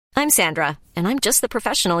I'm Sandra, and I'm just the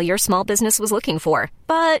professional your small business was looking for.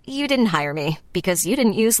 But you didn't hire me because you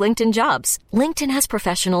didn't use LinkedIn Jobs. LinkedIn has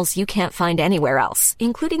professionals you can't find anywhere else,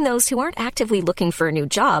 including those who aren't actively looking for a new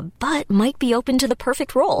job, but might be open to the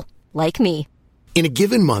perfect role, like me. In a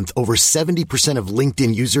given month, over 70% of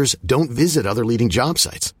LinkedIn users don't visit other leading job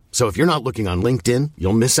sites. So if you're not looking on LinkedIn,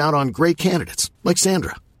 you'll miss out on great candidates like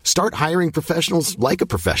Sandra. Start hiring professionals like a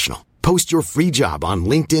professional. Post your free job on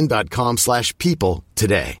linkedin.com/people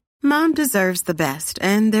today. Mom deserves the best,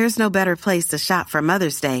 and there's no better place to shop for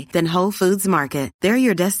Mother's Day than Whole Foods Market. They're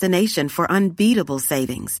your destination for unbeatable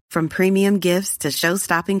savings, from premium gifts to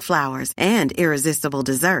show-stopping flowers and irresistible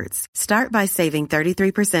desserts. Start by saving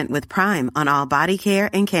 33% with Prime on all body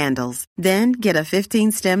care and candles. Then get a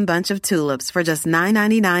 15-stem bunch of tulips for just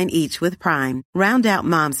 $9.99 each with Prime. Round out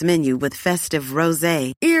Mom's menu with festive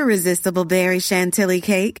rosé, irresistible berry chantilly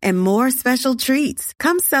cake, and more special treats.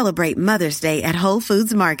 Come celebrate Mother's Day at Whole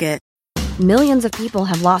Foods Market. Millions of people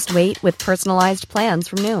have lost weight with personalized plans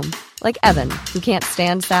from Noom. Like Evan, who can't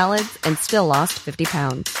stand salads and still lost 50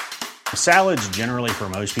 pounds. Salads generally for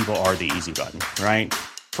most people are the easy button, right?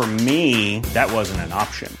 For me, that wasn't an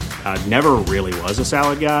option. I never really was a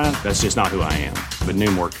salad guy. That's just not who I am. But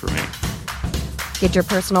Noom worked for me. Get your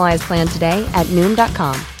personalized plan today at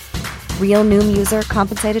Noom.com. Real Noom user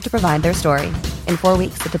compensated to provide their story. In 4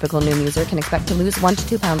 weeks, the typical Noom user can expect to lose 1 to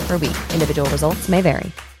 2 pounds per week. Individual results may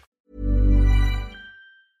vary.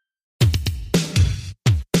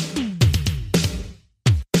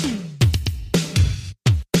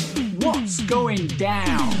 What's going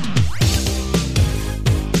down?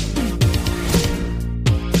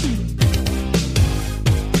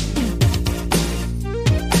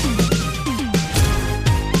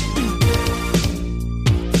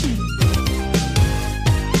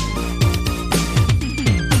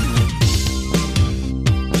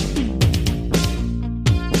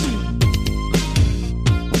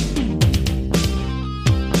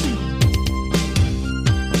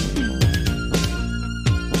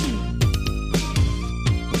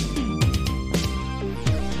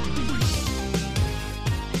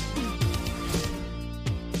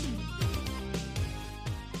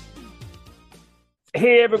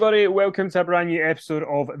 Hey everybody, welcome to a brand new episode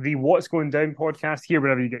of the What's Going Down podcast, here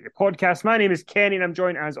wherever you get your podcasts. My name is Kenny and I'm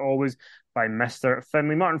joined as always by Mr.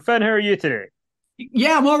 Finley Martin. Finn, how are you today?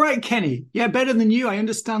 Yeah, I'm all right, Kenny. Yeah, better than you. I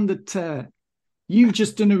understand that you've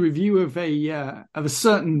just done a review of a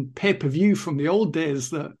certain pay-per-view from the old days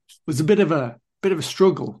that was a bit of a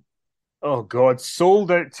struggle. Oh God, Sold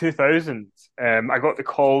Out 2000. I got the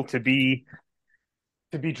call to be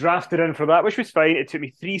drafted in for that, which was fine. It took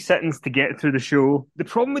me 3 seconds to get through the show. The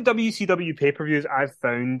problem with WCW pay-per-views I've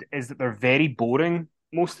found is that they're very boring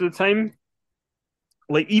most of the time.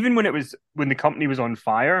 Like, even when the company was on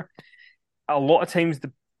fire, a lot of times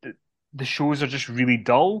the shows are just really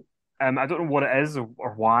dull. I don't know what it is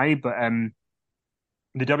or why, but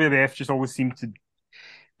the WWF just always seemed to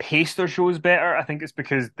pace their shows better. I think it's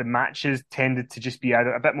because the matches tended to just be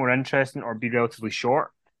either a bit more interesting or be relatively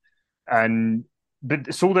short.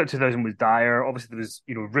 But Sold Out 2000 was dire. Obviously, there was,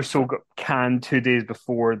 Russo got canned 2 days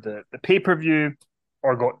before the pay-per-view,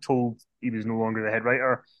 or got told he was no longer the head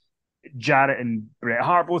writer. Jarrett and Bret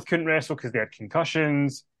Hart both couldn't wrestle because they had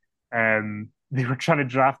concussions. They were trying to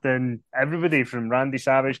draft in everybody from Randy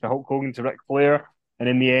Savage to Hulk Hogan to Ric Flair, and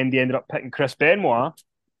in the end, they ended up picking Chris Benoit,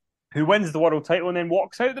 who wins the world title and then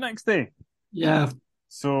walks out the next day. Yeah.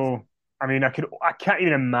 So, I mean, I can't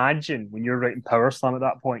even imagine when you're writing Power Slam at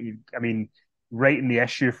that point. Writing the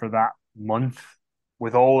issue for that month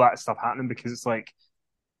with all that stuff happening, because it's like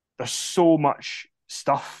there's so much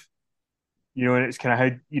stuff, and it's kind of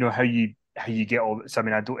how you get all this. I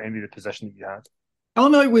mean, I don't envy the position that you had. Oh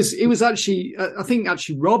no, it was actually I think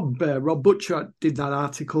Rob Butcher did that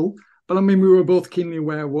article, but I mean we were both keenly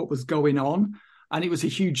aware of what was going on, and it was a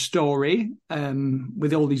huge story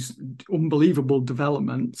with all these unbelievable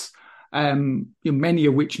developments, many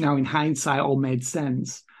of which now in hindsight all made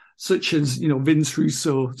sense. Such as, Vince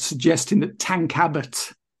Russo suggesting that Tank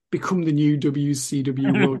Abbott become the new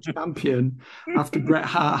WCW World Champion after Bret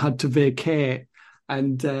Hart had to vacate.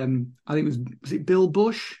 And I think was it Bill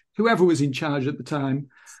Bush? Whoever was in charge at the time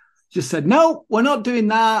just said, no, we're not doing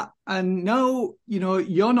that. And no,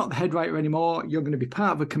 you're not the head writer anymore. You're going to be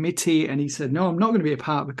part of a committee. And he said, no, I'm not going to be a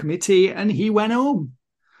part of a committee. And he went home.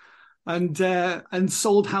 And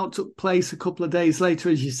Sold Out took place a couple of days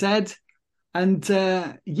later, as you said. And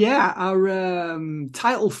our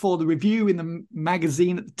title for the review in the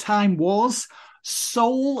magazine at the time was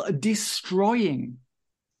Soul Destroying,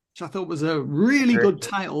 which I thought was a really good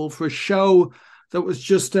title for a show that was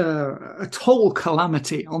just a total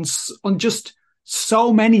calamity on just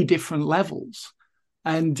so many different levels.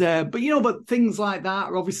 And but things like that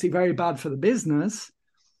are obviously very bad for the business,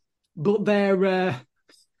 but they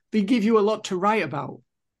give you a lot to write about.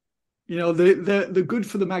 They're good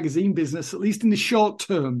for the magazine business, at least in the short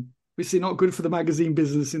term. Obviously not good for the magazine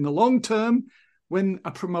business in the long term, when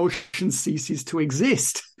a promotion ceases to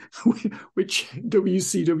exist, which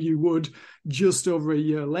WCW would just over a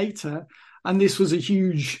year later. And this was a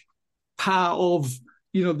huge part of,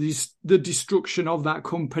 the destruction of that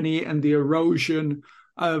company and the erosion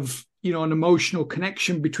of, an emotional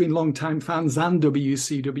connection between longtime fans and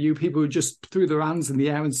WCW. People who just threw their hands in the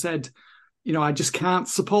air and said, I just can't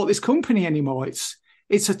support this company anymore.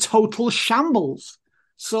 It's a total shambles.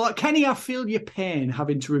 So, Kenny, I feel your pain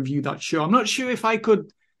having to review that show. I'm not sure if I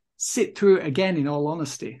could sit through it again, in all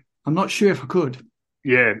honesty. I'm not sure if I could.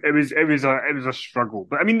 Yeah, it was a struggle.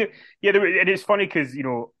 But I mean, yeah, and it's funny because,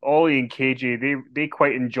 Ollie and KJ, they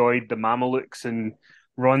quite enjoyed the Mamelukes and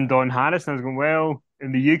Ron Don Harris. And I was going, well,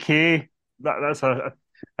 in the UK, that's a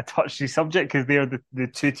touchy subject because they're the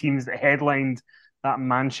two teams that headlined that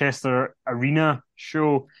Manchester Arena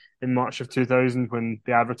show in March of 2000 when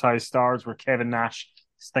the advertised stars were Kevin Nash,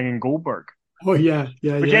 Sting and Goldberg. Oh, yeah.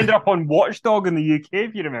 Which ended up on Watchdog in the UK,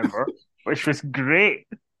 if you remember, which was great.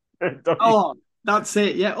 Oh, that's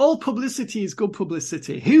it. Yeah, all publicity is good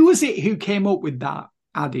publicity. Who was it who came up with that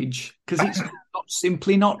adage? Because it's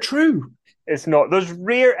simply not true. It's not. There's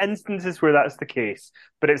rare instances where that's the case,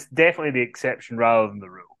 but it's definitely the exception rather than the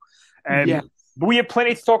rule. Yeah. But we have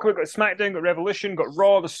plenty to talk about. Got SmackDown, got Revolution, got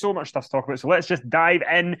Raw. There's so much stuff to talk about. So let's just dive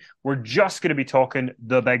in. We're just going to be talking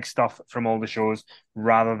the big stuff from all the shows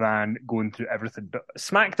rather than going through everything. But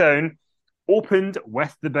SmackDown opened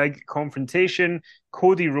with the big confrontation,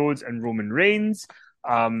 Cody Rhodes and Roman Reigns.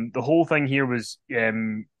 The whole thing here was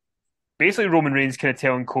basically Roman Reigns kind of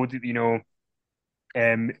telling Cody,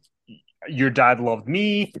 your dad loved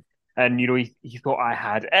me, and, he thought I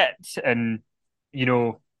had it. And,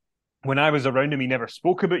 when I was around him, he never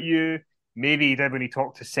spoke about you. Maybe he did when he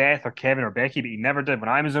talked to Seth or Kevin or Becky, but he never did when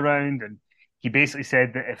I was around. And he basically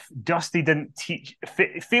said that if Dusty didn't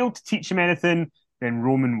failed to teach him anything, then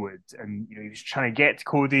Roman would. And, he was trying to get to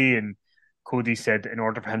Cody, and Cody said that in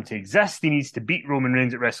order for him to exist, he needs to beat Roman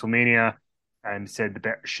Reigns at WrestleMania, and said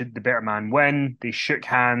should the better man win. They shook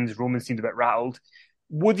hands. Roman seemed a bit rattled.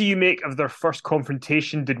 What do you make of their first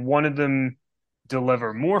confrontation? Did one of them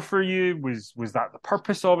deliver more for you? Was that the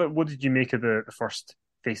purpose of it? What did you make of the first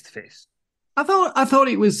face-to-face? I thought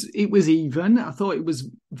it was even. I thought it was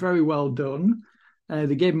very well done.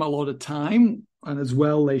 They gave him a lot of time, and as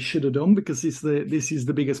well they should have done, because this is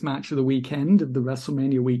the biggest match of the weekend, of the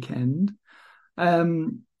WrestleMania weekend.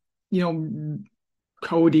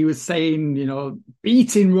 Cody was saying,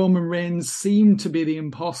 beating Roman Reigns seemed to be the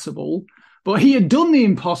impossible, but he had done the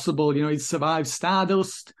impossible. He'd survived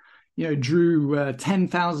Stardust, drew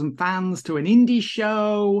 10,000 fans to an indie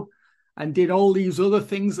show, and did all these other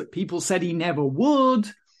things that people said he never would.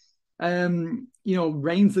 Reigns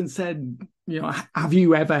then said, have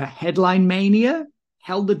you ever headline Mania,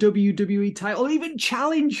 held the WWE title, even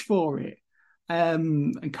challenged for it?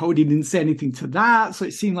 And Cody didn't say anything to that. So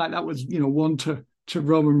it seemed like that was, one to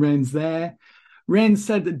Roman Reigns there. Reigns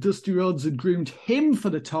said that Dusty Rhodes had groomed him for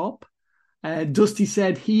the top. Dusty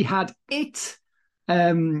said he had it.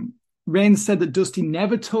 Reigns said that Dusty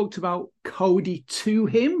never talked about Cody to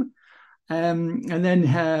him. And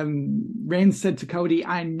then Reigns said to Cody,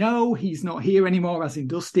 I know he's not here anymore, as in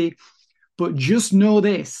Dusty, but just know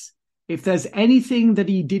this. If there's anything that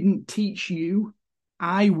he didn't teach you,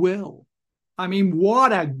 I will. I mean,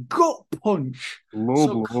 what a gut punch.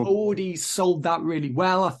 Cody sold that really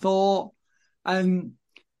well, I thought. And,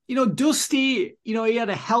 Dusty, he had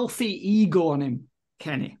a healthy ego on him,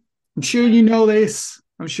 Kenny. I'm sure you know this.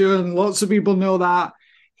 I'm sure lots of people know that.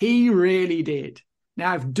 He really did.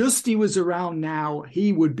 Now, if Dusty was around now,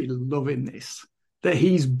 he would be loving this, that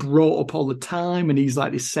he's brought up all the time and he's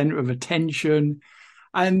like the center of attention.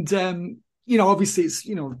 And, obviously it's,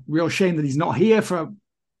 real shame that he's not here for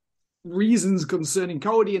reasons concerning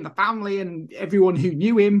Cody and the family and everyone who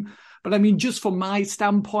knew him. But I mean, just from my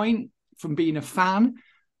standpoint, from being a fan,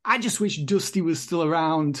 I just wish Dusty was still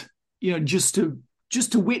around, just to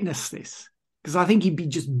witness this, because I think he'd be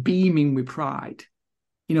just beaming with pride.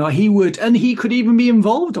 He would, and he could even be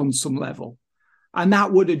involved on some level. And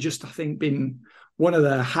that would have just, I think, been one of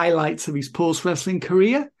the highlights of his post-wrestling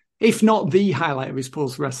career, if not the highlight of his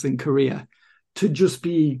post-wrestling career, to just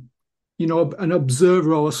be, an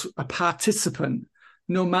observer or a participant,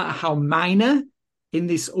 no matter how minor, in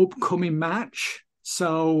this upcoming match.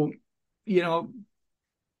 So, yeah,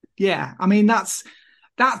 I mean, that's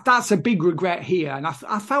that's a big regret here. And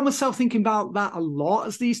I found myself thinking about that a lot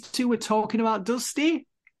as these two were talking about Dusty.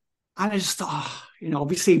 And I just thought,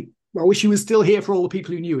 obviously, I wish he was still here for all the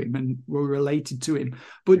people who knew him and were related to him.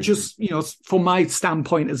 But just, from my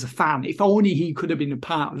standpoint as a fan, if only he could have been a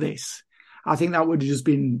part of this, I think that would have just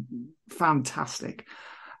been fantastic.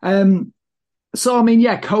 So, I mean,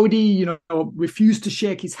 yeah, Cody, refused to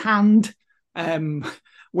shake his hand when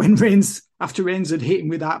Reigns had hit him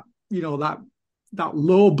with that, that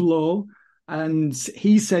low blow. And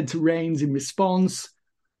he said to Reigns in response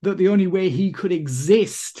that the only way he could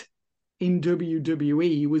exist in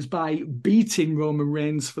WWE was by beating Roman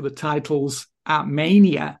Reigns for the titles at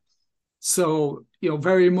Mania. So,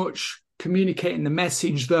 very much communicating the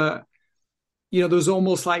message that, there's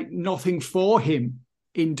almost like nothing for him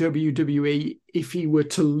in WWE if he were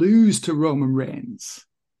to lose to Roman Reigns.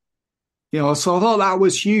 So I thought that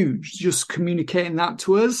was huge, just communicating that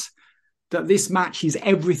to us, that this match is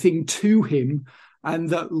everything to him and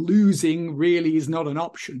that losing really is not an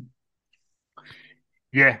option.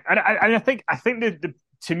 Yeah, and I think that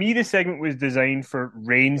to me the segment was designed for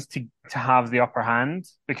Reigns to have the upper hand,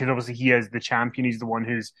 because obviously he is the champion. He's the one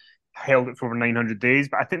who's held it for over 900 days.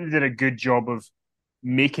 But I think they did a good job of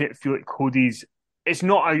making it feel like Cody's. It's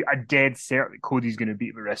not a dead cert that Cody's going to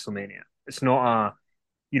beat him at WrestleMania. It's not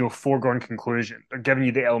a foregone conclusion. They're giving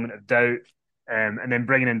you the element of doubt, and then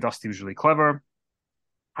bringing in Dusty was really clever.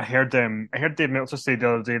 I heard Dave Meltzer say the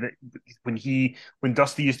other day that when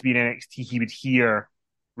Dusty used to be in NXT, he would hear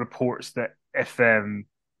reports that if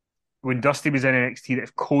when Dusty was in NXT, that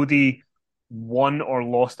if Cody won or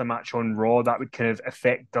lost a match on Raw, that would kind of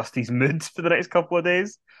affect Dusty's mood for the next couple of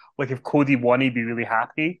days. Like if Cody won, he'd be really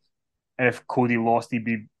happy, and if Cody lost, he'd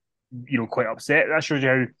be quite upset. That shows you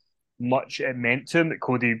how much it meant to him that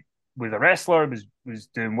Cody was a wrestler, was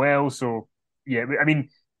doing well. So yeah, I mean,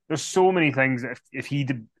 there's so many things that if he'd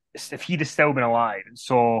have still been alive and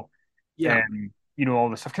saw, all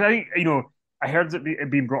this stuff. Because I think I heard that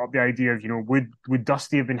it being brought up the idea of would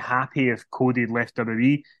Dusty have been happy if Cody had left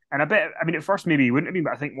WWE? And at first maybe he wouldn't have been,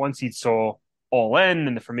 but I think once he saw All In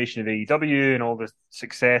and the formation of AEW and all the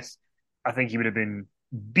success, I think he would have been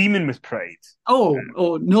beaming with pride. Oh,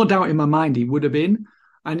 no doubt in my mind he would have been.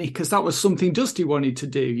 And because that was something Dusty wanted to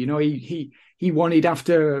do. He wanted,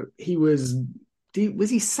 after he was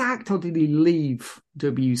he sacked or did he leave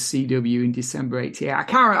WCW in December 88?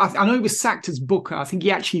 I know he was sacked as booker. I think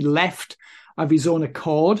he actually left of his own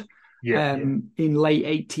accord in late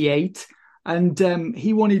 88. And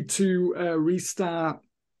he wanted to restart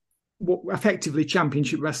what effectively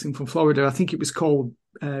Championship Wrestling from Florida. I think it was called,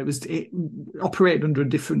 it operated under a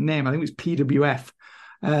different name. I think it was PWF.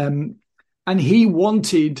 And he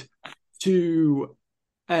wanted to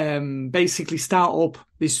basically start up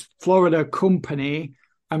this Florida company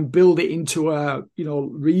and build it into a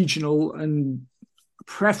regional and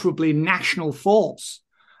preferably national force.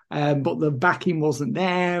 But the backing wasn't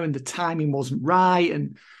there and the timing wasn't right,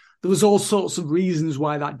 and there was all sorts of reasons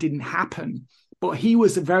why that didn't happen. But he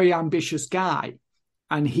was a very ambitious guy,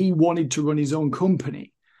 and he wanted to run his own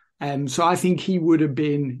company. So I think he would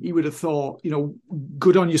have thought,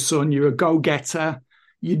 good on you, son. You're a go-getter.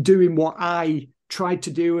 You're doing what I tried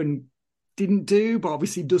to do and didn't do. But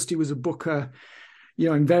obviously Dusty was a booker,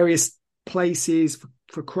 in various places.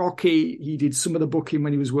 For Crockett, he did some of the booking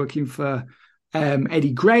when he was working for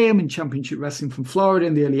Eddie Graham in Championship Wrestling from Florida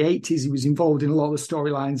in the early 80s. He was involved in a lot of the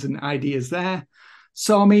storylines and ideas there.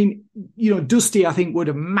 So, I mean, Dusty, I think, would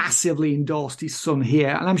have massively endorsed his son here.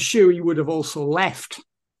 And I'm sure he would have also left.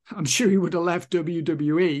 I'm sure he would have left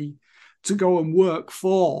WWE to go and work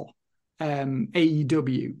for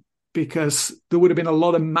AEW, because there would have been a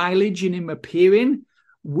lot of mileage in him appearing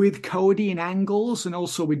with Cody in angles and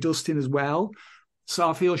also with Dustin as well. So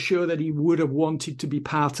I feel sure that he would have wanted to be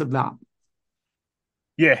part of that.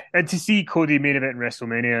 Yeah, and to see Cody main event in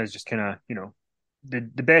WrestleMania is just kind of,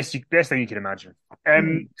 the best thing you can imagine.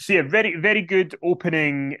 So yeah, very, very good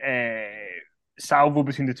opening salvo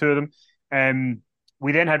between the two of them.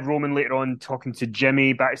 We then had Roman later on talking to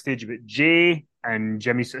Jimmy backstage about Jay, and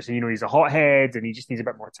Jimmy sort of saying, he's a hothead and he just needs a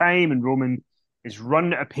bit more time, and Roman is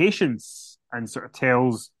run out of patience and sort of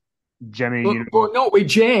tells Jimmy... But not with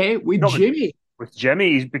Jay, with Jimmy. With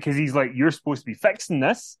Jimmy, because he's like, you're supposed to be fixing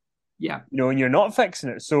this. Yeah. And you're not fixing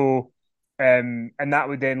it. So, and that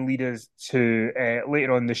would then lead us to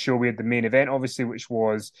later on in the show, we had the main event, obviously, which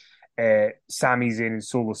was Sami Zayn and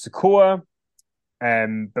Solo Sikoa.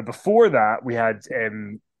 But before that, we had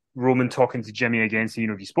Roman talking to Jimmy again, saying,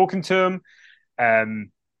 have you spoken to him? And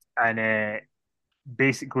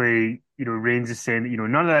basically, Reigns is saying that,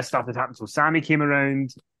 none of that stuff had happened until Sami came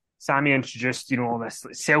around. Sami introduced, all this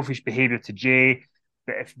selfish behavior to Jay.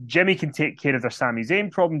 that if Jimmy can take care of their Sami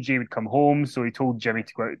Zayn problem, Jay would come home. So he told Jimmy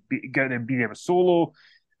to go out and be there with Solo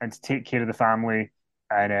and to take care of the family.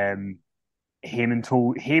 And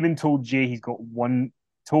Heyman told Jay he's got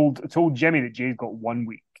told Jimmy that Jay's got 1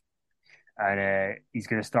 week. And he's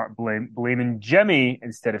going to start blaming Jimmy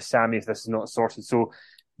instead of Sami if this is not sorted. So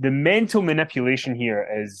the mental manipulation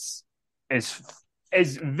here is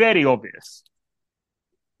very obvious.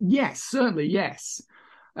 Yes, certainly, yes.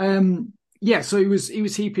 So he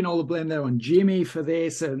was heaping all the blame there on Jimmy for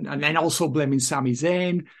this, and then also blaming Sami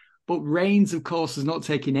Zayn. But Reigns, of course, has not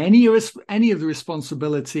taken any of the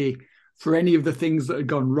responsibility for any of the things that had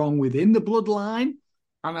gone wrong within the bloodline.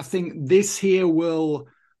 And I think this here will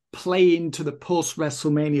play into the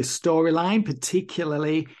post-WrestleMania storyline,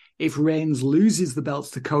 particularly if Reigns loses the belts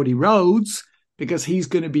to Cody Rhodes, because he's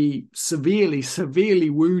going to be severely, severely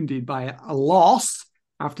wounded by a loss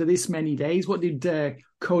after this many days. What did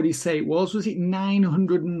Cody say it was? Was it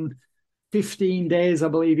 915 days, I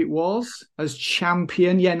believe it was, as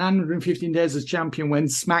champion? Yeah, 915 days as champion when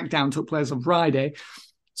SmackDown took place on Friday.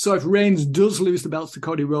 So if Reigns does lose the belts to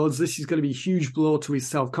Cody Rhodes, this is going to be a huge blow to his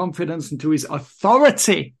self-confidence and to his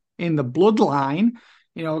authority in the bloodline,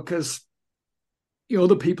 because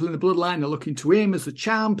other people in the bloodline are looking to him as the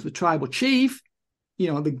champ, the tribal chief,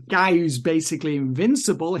 the guy who's basically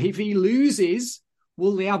invincible. If he loses,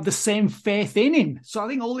 will they have the same faith in him? So I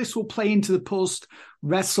think all this will play into the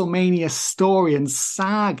post-WrestleMania story and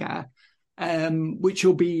saga, which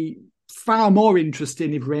will be far more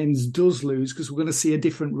interesting if Reigns does lose, because we're going to see a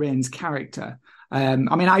different Reigns character. I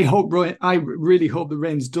really hope that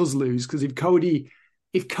Reigns does lose, because if Cody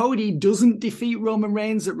doesn't defeat Roman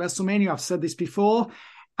Reigns at WrestleMania, I've said this before,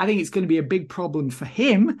 I think it's going to be a big problem for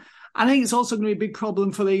him. I think it's also going to be a big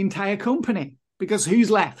problem for the entire company, because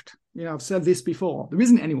who's left? I've said this before. There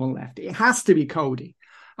isn't anyone left. It has to be Cody.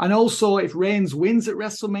 And also, if Reigns wins at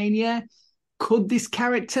WrestleMania, could this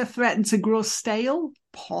character threaten to grow stale?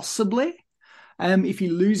 Possibly. If he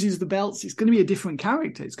loses the belts, it's going to be a different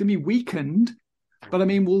character. It's going to be weakened. But,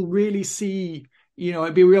 we'll really see,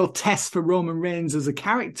 it'd be a real test for Roman Reigns as a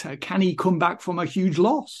character. Can he come back from a huge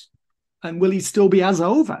loss? And will he still be as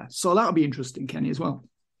over? So that'll be interesting, Kenny, as well.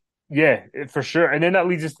 Yeah, for sure. And then that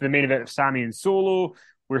leads us to the main event of Sami and Solo,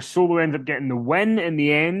 where Solo ended up getting the win in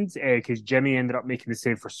the end, because Jimmy ended up making the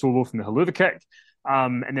save for Solo from the Helluva Kick.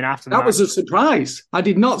 And then after that was a surprise. I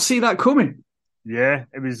did not see that coming. Yeah,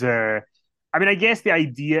 it was. I guess the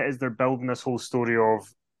idea is they're building this whole story of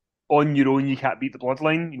on your own you can't beat the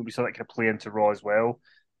bloodline. We saw that kind of play into Raw as well.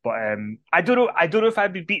 But I don't know if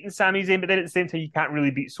I'd be beating Sami Zayn, but then at the same time you can't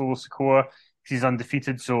really beat Solo Sikoa because he's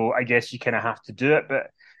undefeated. So I guess you kind of have to do it.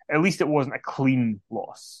 But at least it wasn't a clean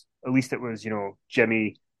loss. At least it was,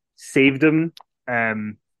 Jimmy saved him.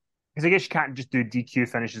 Because I guess you can't just do DQ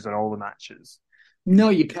finishes on all the matches. No,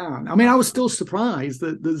 you can't. I was still surprised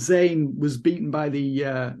that Zayn was beaten by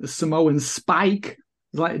the Samoan Spike. It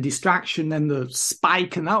was like a distraction, then the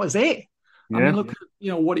Spike, and that was it. Yeah. Look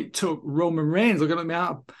at what it took Roman Reigns. Look at the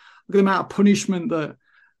amount of punishment that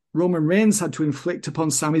Roman Reigns had to inflict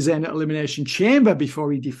upon Sami Zayn at Elimination Chamber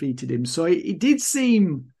before he defeated him. So it did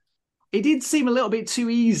seem a little bit too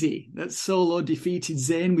easy that Solo defeated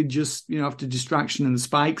Zayn with just after distraction and the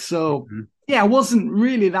Spike. So. Mm-hmm. Yeah, I wasn't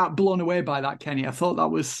really that blown away by that, Kenny. I thought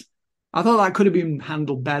that could have been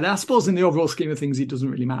handled better. I suppose in the overall scheme of things, it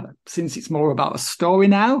doesn't really matter, since it's more about a story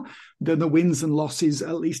now than the wins and losses,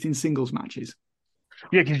 at least in singles matches.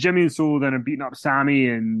 Yeah, because Jimmy and Solo then are beating up Sami,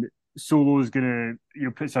 and Solo's going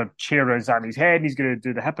to put a chair around Sami's head, and he's going to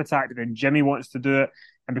do the hip attack, and then Jimmy wants to do it.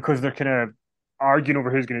 And because they're kind of arguing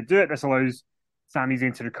over who's going to do it, this allows Sami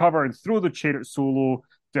Zayn to recover and throw the chair at Solo,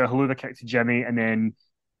 do a Helluva Kick to Jimmy, and then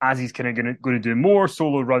as he's kind of going to do more,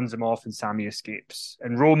 Solo runs him off and Sami escapes.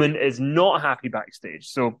 And Roman is not happy backstage.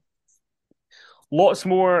 So lots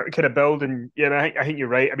more kind of build. And yeah, I think you're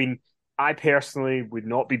right. I personally would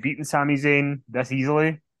not be beating Sami Zayn this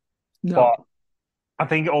easily. No. But I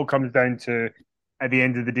think it all comes down to, at the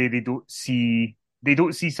end of the day, they don't see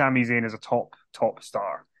Sami Zayn as a top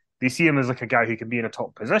star. They see him as like a guy who can be in a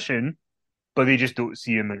top position, but they just don't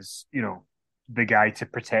see him as, the guy to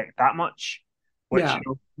protect that much.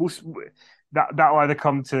 Which, that'll either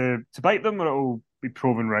come to bite them or it'll be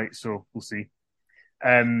proven right. So we'll see.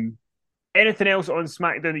 Anything else on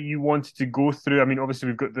SmackDown that you wanted to go through? Obviously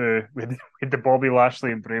we've got the Bobby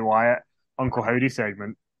Lashley and Bray Wyatt Uncle Howdy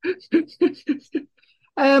segment.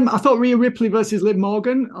 I thought Rhea Ripley versus Liv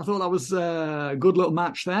Morgan. I thought that was a good little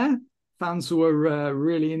match there. Fans were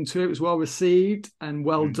really into it. It was well received and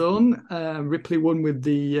well done. Ripley won with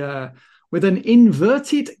an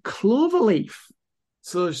inverted cloverleaf.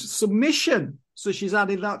 So submission. So she's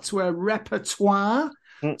added that to her repertoire.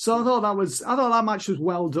 So I thought that match was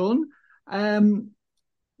well done.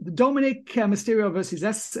 The Dominic Mysterio versus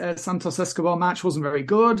Santos Escobar match wasn't very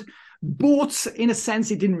good, but in a sense,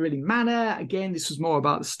 it didn't really matter. Again, this was more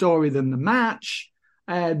about the story than the match.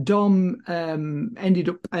 Dom ended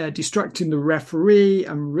up distracting the referee,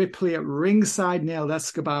 and Ripley at ringside nailed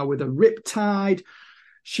Escobar with a riptide.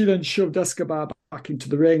 She then shoved Escobar back into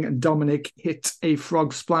the ring, and Dominic hit a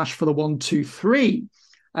frog splash for the 1, 2, 3.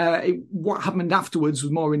 What happened afterwards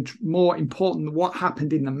was more important than what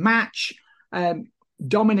happened in the match.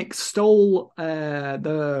 Dominic stole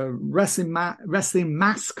the wrestling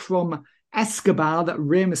mask from Escobar that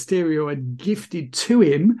Rey Mysterio had gifted to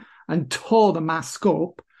him and tore the mask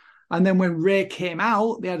up. And then when Rey came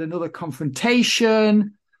out, they had another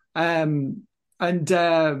confrontation. And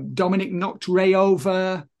Dominic knocked Rey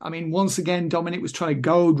over. I mean, once again, Dominic was trying to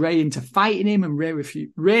goad Rey into fighting him, and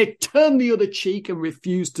Rey turned the other cheek and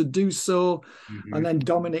refused to do so. Mm-hmm. And then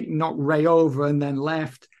Dominic knocked Rey over and then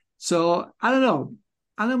left. So I don't know.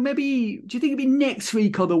 Maybe, do you think it'd be next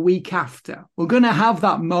week or the week after? We're going to have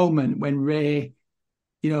that moment when Rey,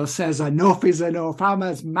 says, enough is enough. I'm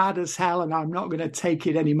as mad as hell and I'm not going to take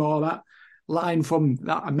it anymore. That line from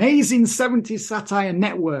that amazing 70s satire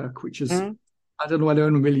network, which is, I don't know whether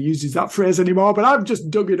anyone really uses that phrase anymore, but I've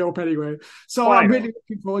just dug it up anyway. So I'm really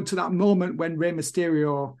looking forward to that moment when Rey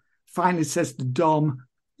Mysterio finally says to Dom,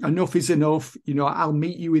 enough is enough. I'll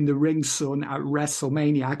meet you in the ring, son, at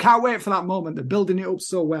WrestleMania. I can't wait for that moment. They're building it up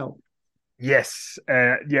so well. Yes.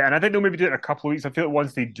 And I think they'll maybe do it in a couple of weeks. I feel like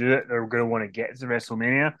once they do it, they're going to want to get to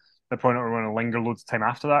WrestleMania. They're probably not going to linger loads of time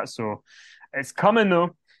after that. So it's coming,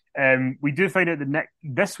 though. We do find out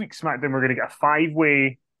this week's SmackDown, we're going to get a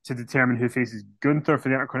 5-way to determine who faces Gunther for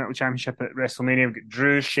the Intercontinental Championship at WrestleMania. We've got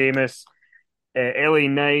Drew, Sheamus, LA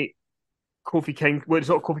Knight, Kofi King. Well, it's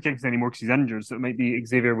not Kofi Kingston anymore because he's injured, so it might be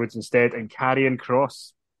Xavier Woods instead, and Karrion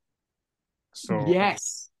Kross. So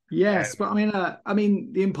yes, but I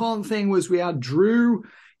mean, the important thing was we had Drew.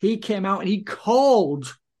 He came out and he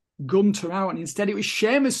called Gunther out, and instead it was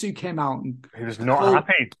Sheamus who came out. And he was not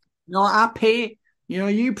happy. Not happy.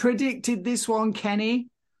 You predicted this one, Kenny,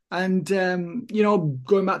 and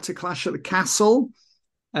going back to Clash at the Castle.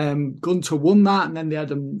 Gunther won that, and then they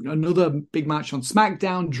had another big match on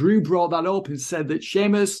SmackDown. Drew brought that up and said that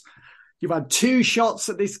Sheamus, you've had 2 shots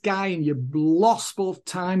at this guy and you lost both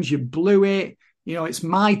times. You blew it. It's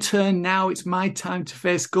my turn now. It's my time to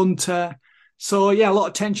face Gunther. So, yeah, a lot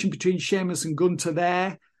of tension between Sheamus and Gunther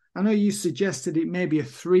there. I know you suggested it may be a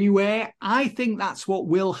 3-way. I think that's what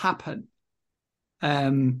will happen.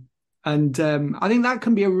 And I think that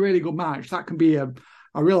can be a really good match. That can be a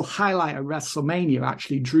real highlight of WrestleMania,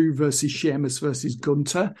 actually, Drew versus Sheamus versus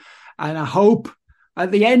Gunther. And I hope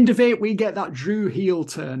at the end of it, we get that Drew heel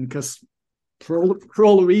turn, because for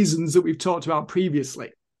all the reasons that we've talked about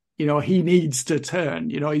previously, he needs to turn.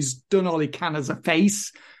 He's done all he can as a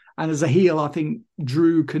face, and as a heel, I think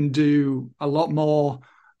Drew can do a lot more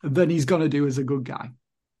than he's going to do as a good guy.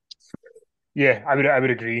 Yeah, I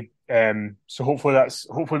would agree. So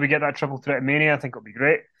hopefully we get that triple threat at Mania. I think it'll be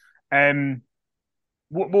great.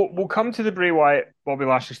 We'll come to the Bray Wyatt, Bobby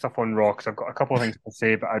Lashley stuff on Raw, because I've got a couple of things to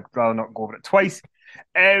say, but I'd rather not go over it twice.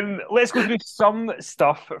 Let's go through some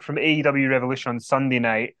stuff from AEW Revolution on Sunday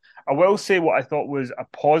night. I will say what I thought was a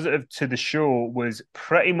positive to the show was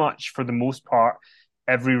pretty much, for the most part,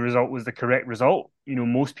 every result was the correct result.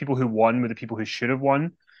 Most people who won were the people who should have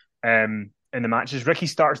won in the matches. Ricky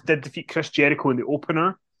Starks did defeat Chris Jericho in the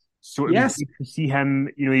opener. So it was good to see him,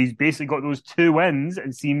 he's basically got those 2 wins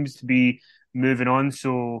and seems to be moving on.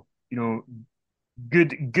 So,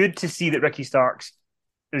 good to see that Ricky Starks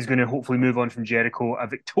is going to hopefully move on from Jericho, a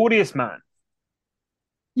victorious man.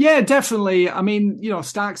 Yeah, definitely. I mean,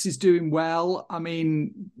 Starks is doing well. I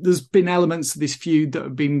mean, there's been elements of this feud that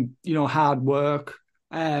have been, hard work.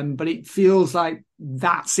 But it feels like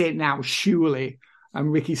that's it now, surely.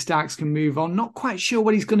 And Ricky Starks can move on. Not quite sure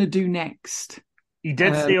what he's going to do next. He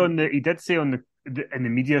did say in the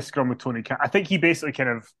media scrum with Tony Khan, I think he basically kind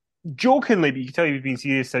of jokingly, but you can tell he was being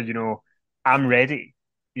serious, said, I'm ready.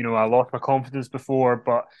 I lost my confidence before,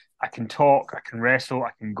 but I can talk, I can wrestle,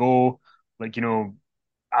 I can go.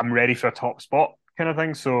 I'm ready for a top spot kind of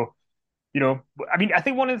thing. So, I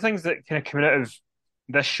think one of the things that kind of coming out of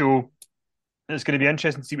this show that's going to be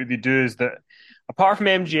interesting to see what they do is that apart from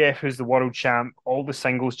MJF, who's the world champ, all the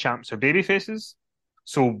singles champs are baby faces.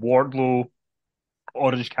 So Wardlow,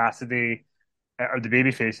 Orange Cassidy are the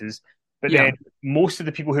baby faces. But then most of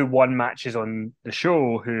the people who won matches on the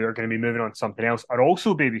show who are going to be moving on to something else are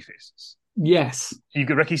also baby faces. Yes. You've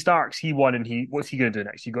got Ricky Starks, he won, and what's he going to do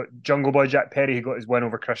next? You've got Jungle Boy Jack Perry, who got his win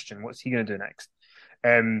over Christian. What's he going to do next?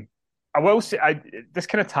 I will say this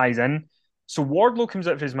kind of ties in. So Wardlow comes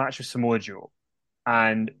out for his match with Samoa Joe,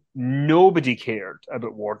 and nobody cared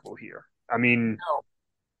about Wardlow here. I mean,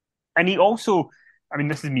 and he also, I mean,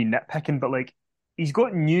 this is me nitpicking, but like he's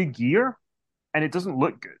got new gear and it doesn't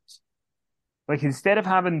look good. Like instead of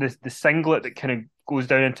having the singlet that kind of goes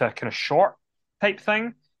down into a kind of short type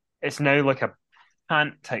thing, it's now like a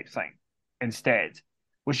pant type thing instead,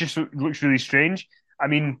 which just looks really strange. I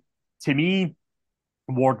mean, to me,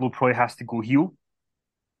 Wardlow probably has to go heel.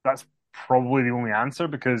 That's probably the only answer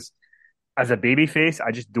because as a babyface,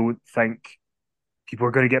 I just don't think people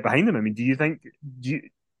are going to get behind him. I mean,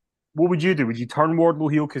 what would you do? Would you turn Wardlow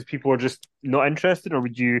heel because people are just not interested, or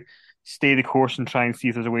would you stay the course and try and see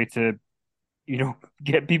if there's a way to,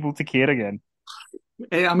 get people to care again?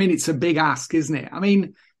 I mean, it's a big ask, isn't it? I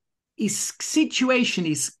mean, his situation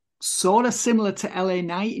is sort of similar to LA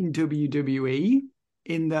Knight in WWE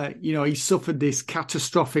in that, he suffered this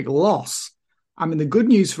catastrophic loss. I mean, the good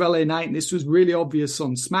news for LA Knight, and this was really obvious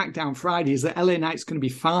on SmackDown Friday, is that LA Knight's going to be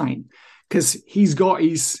fine because he's got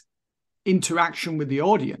his interaction with the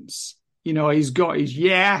audience. He's got his,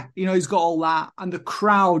 he's got all that. And the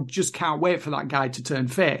crowd just can't wait for that guy to turn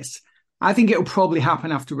face. I think it'll probably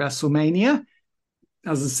happen after WrestleMania.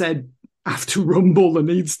 As I said, after Rumble, there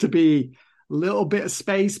needs to be a little bit of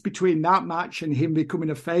space between that match and him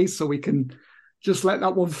becoming a face so we can just let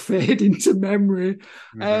that one fade into memory.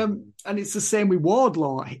 Mm-hmm. And it's the same with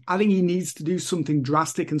Wardlow. I think he needs to do something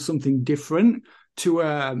drastic and something different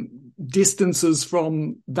to distance us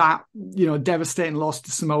from that, devastating loss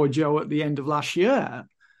to Samoa Joe at the end of last year,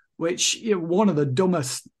 which, one of the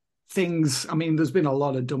dumbest things. I mean, there's been a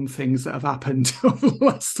lot of dumb things that have happened over the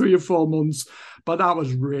last 3 or 4 months, but that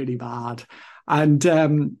was really bad. And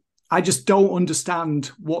I just don't understand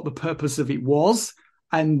what the purpose of it was.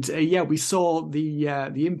 And we saw the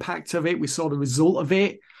impact of it. We saw the result of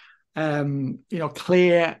it,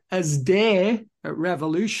 clear as day at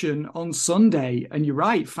Revolution on Sunday. And you're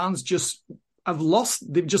right, fans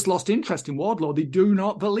they've just lost interest in Wardlow. They do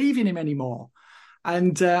not believe in him anymore.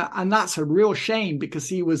 And that's a real shame because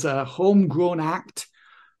he was a homegrown act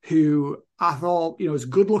who I thought, is a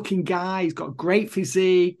good looking guy. He's got a great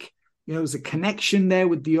physique. There's a connection there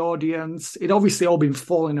with the audience. It obviously all been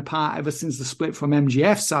falling apart ever since the split from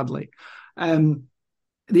MGF, sadly.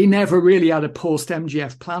 They never really had a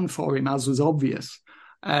post-MGF plan for him, as was obvious.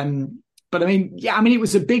 But I mean, it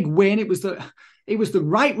was a big win. It was the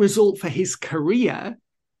right result for his career,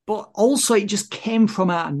 but also it just came from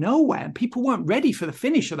out of nowhere. People weren't ready for the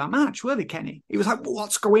finish of that match, were they, Kenny? It was like,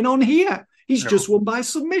 what's going on here? He's just won by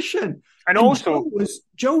submission. And also,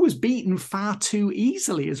 Joe was beaten far too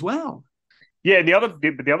easily as well. Yeah, the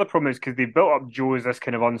other problem is because they built up Joe as this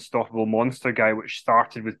kind of unstoppable monster guy, which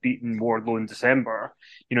started with beating Wardlow in December,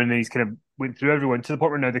 and then he's kind of went through everyone to the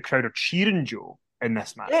point where now the crowd are cheering Joe in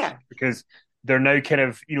this match because they're now kind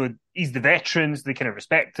of, he's the veterans, they kind of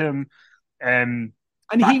respect him. And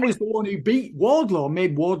he was the one who beat Wardlow,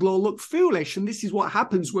 made Wardlow look foolish. And this is what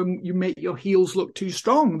happens when you make your heels look too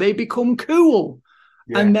strong. They become cool.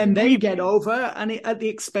 Yeah. And then they get over and at the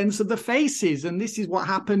expense of the faces. And this is what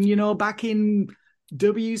happened, back in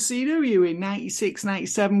WCW in 96,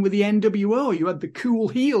 97 with the NWO. You had the cool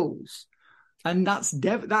heels. And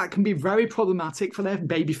that can be very problematic for their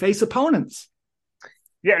babyface opponents.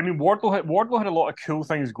 Yeah, I mean, Wardlow had a lot of cool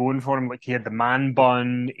things going for him. Like he had the man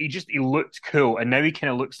bun. He looked cool, and now he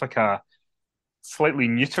kind of looks like a slightly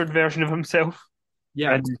neutered version of himself.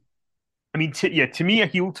 Yeah, and I mean, to me, a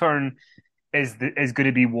heel turn is going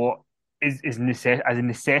to be what is as a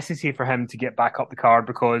necessity for him to get back up the card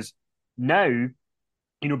because now,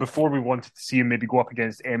 before we wanted to see him maybe go up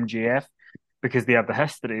against MJF because they have the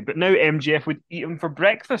history, but now MJF would eat him for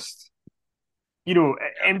breakfast. If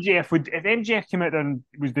MJF came out and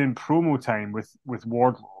was doing promo time with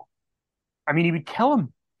Wardlow, I mean, he would kill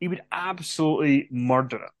him. He would absolutely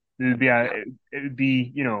murder it. It would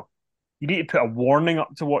be, you need to put a warning up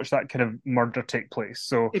to watch that kind of murder take place.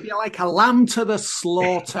 So it'd be like a lamb to the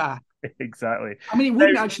slaughter. Exactly. I mean, it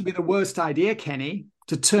wouldn't actually be the worst idea, Kenny,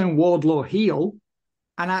 to turn Wardlow heel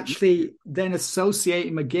and actually then associate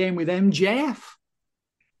him again with MJF.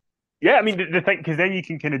 Yeah, I mean, the thing, because then you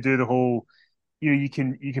can kind of do the whole, you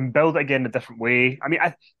can build it again a different way. I mean,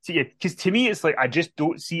 because to me, it's like I just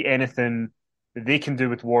don't see anything that they can do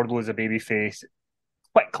with Wardlow as a babyface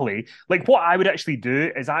quickly. Like what I would actually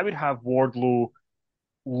do is I would have Wardlow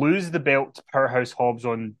lose the belt to Powerhouse Hobbs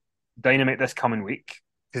on Dynamite this coming week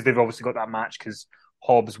because they've obviously got that match because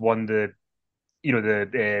Hobbs won the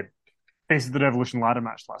Face of the Revolution ladder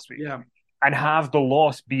match last week. Yeah, and have the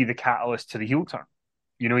loss be the catalyst to the heel turn.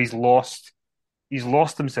 He's lost he's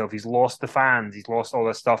lost himself. He's lost the fans. He's lost all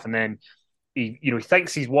this stuff, and then he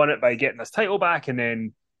thinks he's won it by getting this title back, and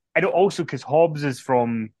then I don't also because Hobbs is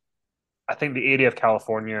from I think the area of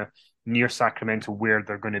California near Sacramento where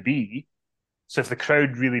they're going to be. So if the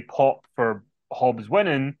crowd really pop for Hobbs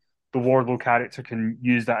winning, the Wardlow character can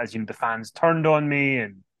use that as the fans turned on me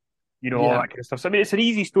and all that kind of stuff. So I mean, it's an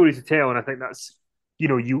easy story to tell, and I think that's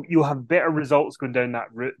you'll have better results going down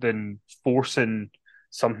that route than forcing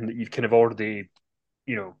something that you've kind of already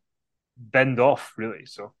binned off, really.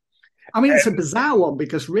 So I mean, it's a bizarre one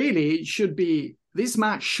because really it should be this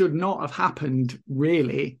match should not have happened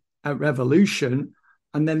really at Revolution,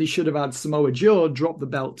 and then they should have had Samoa Joe drop the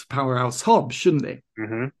belt to Powerhouse Hobbs, shouldn't they?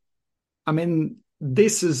 Mm-hmm. I mean,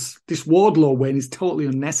 this Wardlow win is totally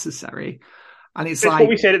unnecessary. And it's like what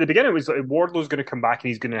we said at the beginning was like Wardlow's going to come back and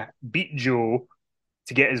he's going to beat Joe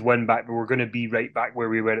to get his win back, but we're going to be right back where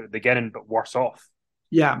we were at the beginning, but worse off.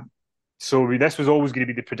 Yeah. So this was always going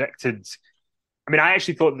to be the predicted. I mean, I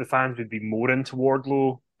actually thought the fans would be more into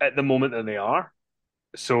Wardlow at the moment than they are.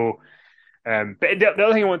 So, but the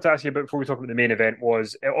other thing I wanted to ask you about before we talk about the main event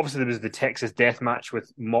was obviously there was the Texas death match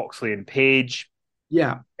with Moxley and Page.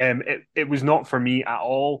 Yeah. It was not for me at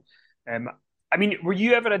all. I mean, were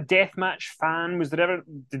you ever a deathmatch fan?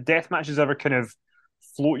 Did death matches ever kind of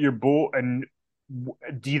float your boat? And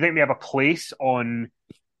do you think they have a place on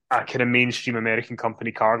a kind of mainstream American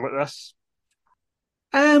company card like this?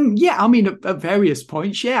 Yeah, I mean, at various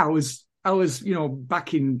points, yeah, I was,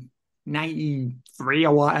 back in 93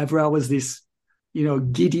 or whatever, I was this,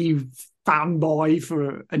 giddy fanboy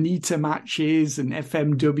for Anita matches and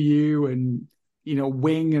FMW and,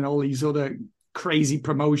 Wing and all these other crazy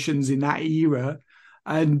promotions in that era.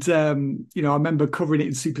 And, I remember covering it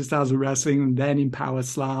in Superstars of Wrestling and then in Power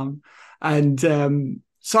Slam. And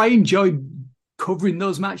so I enjoyed covering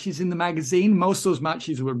those matches in the magazine. Most of those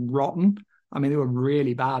matches were rotten. I mean, they were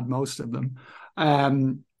really bad, most of them.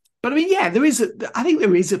 But I mean, yeah, I think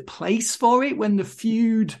there is a place for it when the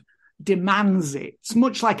feud demands it. It's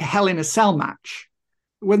much like a Hell in a Cell match.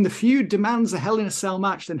 When the feud demands a Hell in a Cell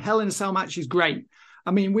match, then Hell in a Cell match is great.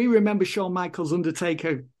 I mean, we remember Shawn Michaels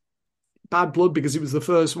Undertaker Bad Blood because it was the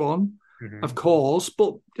first one, of course.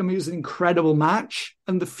 But I mean, it was an incredible match.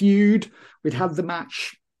 And the feud, we'd had the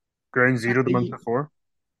match. Ground Zero the month before.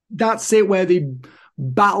 That's it, where they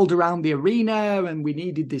battled around the arena and we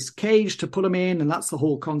needed this cage to put them in. And that's the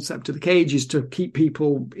whole concept of the cage, is to keep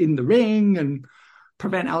people in the ring and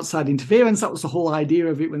prevent outside interference. That was the whole idea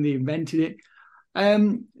of it when they invented it.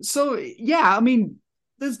 So, yeah, I mean,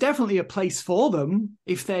 there's definitely a place for them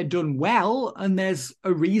if they're done well, and there's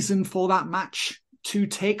a reason for that match to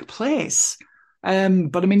take place. But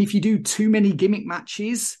I mean, if you do too many gimmick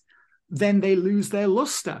matches, then they lose their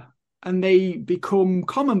luster and they become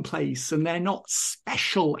commonplace and they're not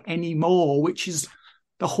special anymore, which is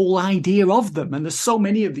the whole idea of them. And there's so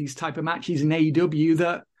many of these type of matches in AEW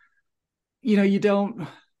that,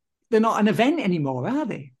 they're not an event anymore, are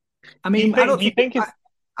they? I mean, I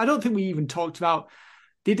don't think we even talked about,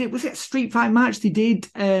 was it a street fight match they did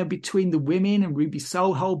between the women and Ruby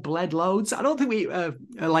Soho bled loads? I don't think we,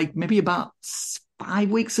 maybe about 5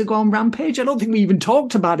 weeks ago on Rampage, I don't think we even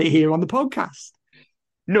talked about it here on the podcast.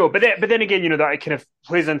 No, but then again, that kind of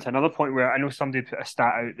plays into another point where I know somebody put a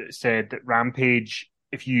stat out that said that Rampage,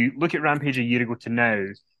 if you look at Rampage a year ago to now,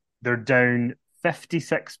 they're down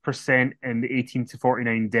 56% in the 18 to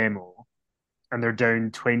 49 demo, and they're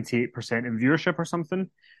down 28% in viewership or something.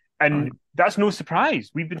 And that's no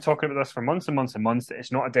surprise. We've been talking about this for months and months and months, that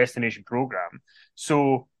it's not a destination program.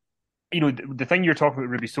 So, the thing you're talking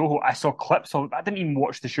about, Ruby Soho, I saw clips of it, but I didn't even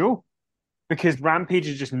watch the show because Rampage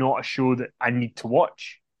is just not a show that I need to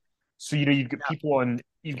watch. So, you've got people on,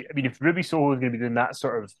 if Ruby Soho is going to be doing that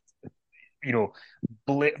sort of,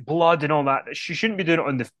 blood and all that, she shouldn't be doing it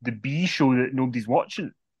on the B show that nobody's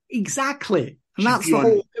watching. Exactly. And that's the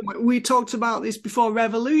whole thing. We talked about this before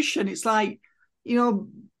Revolution. It's like,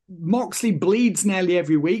 Moxley bleeds nearly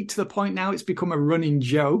every week to the point now it's become a running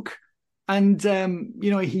joke. And,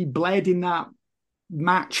 he bled in that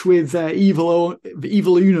match with Evil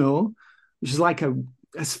Uno, which is like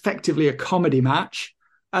effectively a comedy match.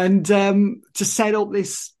 And to set up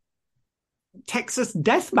this Texas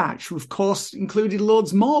death match, of course, included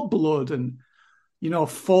loads more blood and,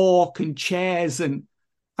 fork and chairs. And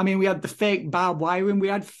I mean, we had the fake barbed wire and we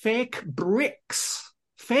had fake bricks,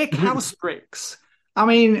 fake house bricks. I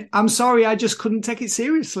mean, I'm sorry, I just couldn't take it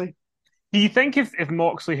seriously. Do you think if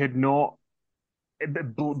Moxley had not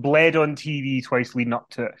bled on TV twice leading up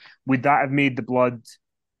to it, would that have made the blood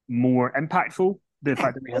more impactful? The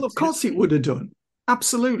fact that we of course it would have done.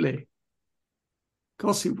 Absolutely.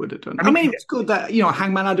 course he would have done. I mean, it's good that,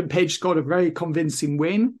 Hangman Adam Page scored a very convincing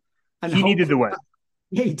win. And he needed the win.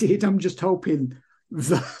 Yeah, he did. I'm just hoping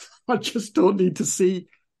that I just don't need to see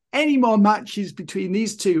any more matches between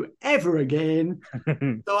these two ever again.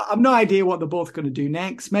 So I've no idea what they're both going to do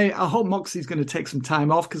next. Maybe I hope Moxley's going to take some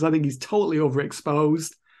time off because I think he's totally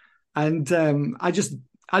overexposed. And I just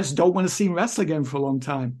don't want to see him wrestle again for a long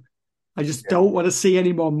time. I just don't want to see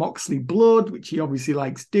any more Moxley blood, which he obviously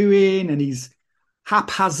likes doing, and he's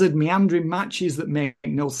haphazard, meandering matches that make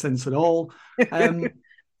no sense at all. I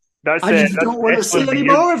just don't want to see any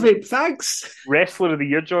more of it. Thanks. Wrestler of the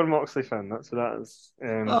Year, John Moxley fan. That's what that is.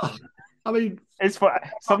 I mean, it's for,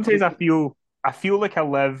 sometimes I feel like I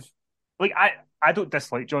live like I don't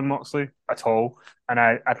dislike John Moxley at all, and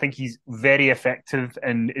I think he's very effective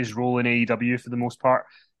in his role in AEW for the most part.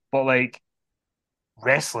 But like,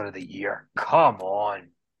 Wrestler of the Year, come on!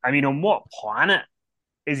 I mean, on what planet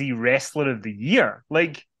is he Wrestler of the Year?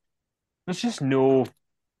 Like, there's just no.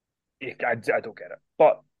 I don't get it.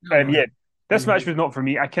 But this match was not for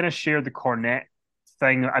me. I kind of shared the Cornette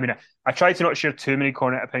thing. I mean, I try to not share too many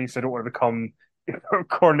Cornette opinions, so I don't want to become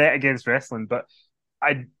Cornette against wrestling. But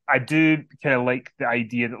I do kind of like the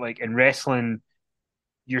idea that, like, in wrestling,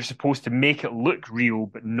 you're supposed to make it look real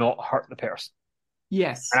but not hurt the person.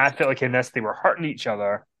 Yes. And I felt like in this, they were hurting each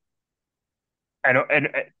other, and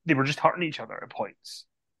they were just hurting each other at points.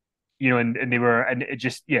 And they were, and it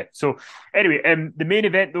just, So anyway, the main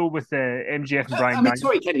event though with MJF and Bryan Danielson.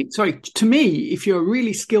 Sorry, Kenny. Sorry. To me, if you're a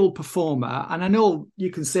really skilled performer, and I know you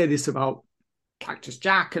can say this about Cactus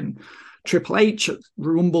Jack and Triple H at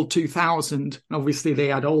Rumble 2000, and obviously they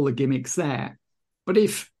had all the gimmicks there. But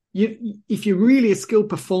if you're really a skilled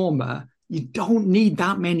performer, you don't need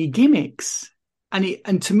that many gimmicks.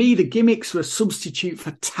 And to me, the gimmicks were a substitute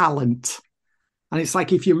for talent. And it's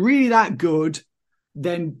like, if you're really that good,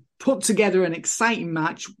 then put together an exciting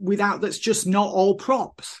match that's just not all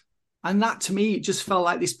props. And that, to me, it just felt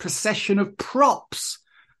like this procession of props.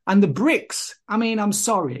 And the bricks, I mean, I'm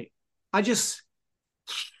sorry.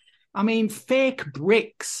 Fake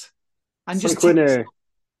bricks. And just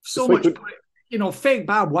so much, fake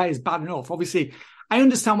barbed wire is bad enough. Obviously, I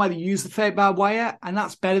understand why they use the fake barbed wire, and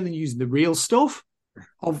that's better than using the real stuff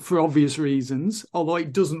for obvious reasons, although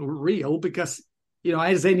it doesn't look real because,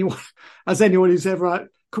 as anyone who's ever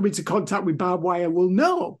come into contact with barbed wire will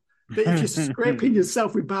know that if you're scraping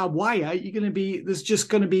yourself with barbed wire, you're going to be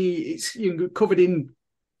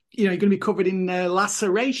covered in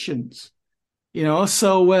lacerations,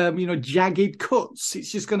 jagged cuts.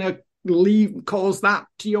 It's just going to cause that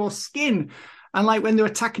to your skin. And like when they're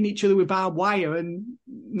attacking each other with barbed wire and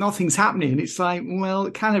nothing's happening, it's like, well,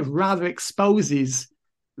 it kind of rather exposes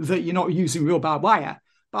that you're not using real barbed wire.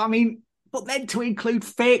 But then to include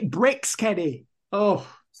fake bricks, Kenny. Oh,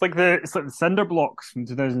 it's like the cinder blocks from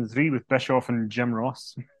 2003 with Bischoff and Jim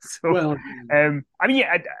Ross. And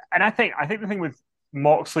I think the thing with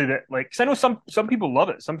Moxley that, like, because I know some people love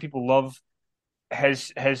it, some people love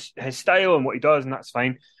his style and what he does, and that's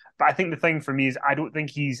fine. But I think the thing for me is I don't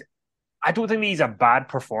think he's a bad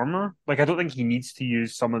performer. Like, I don't think he needs to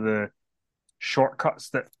use some of the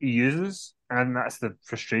shortcuts that he uses, and that's the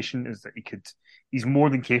frustration, is that he's more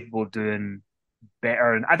than capable of doing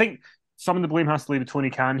better. And I think some of the blame has to lay with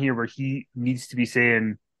Tony Khan here, where he needs to be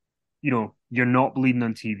saying, you're not bleeding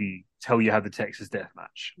on TV till you have the Texas Death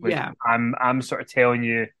Match. Like, I'm sort of telling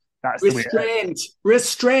you that's the way.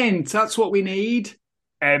 Restraint. That's what we need.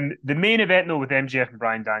 The main event though with MJF and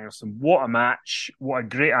Bryan Danielson, what a match! What a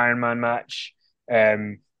great Iron Man match.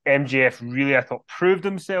 MJF really, I thought, proved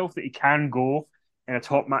himself that he can go in a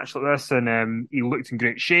top match like this, and he looked in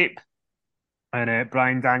great shape. And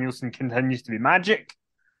Bryan Danielson continues to be magic.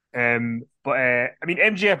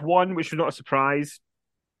 MJF won, which was not a surprise,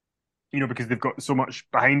 because they've got so much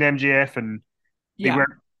behind MJF, and they were,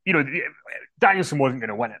 Danielson wasn't going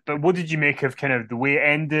to win it. But what did you make of kind of the way it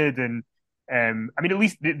ended? And at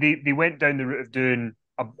least they went down the route of doing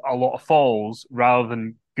a lot of falls rather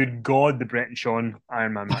than, good God, the Bret and Shawn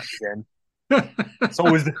Iron Man match again. It's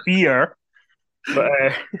always the fear.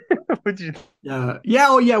 But what did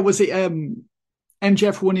you? Was it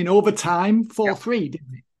MJF won in overtime 4-3?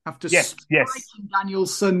 Didn't it? After striking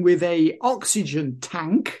Danielson with a oxygen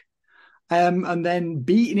tank, and then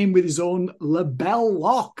beating him with his own label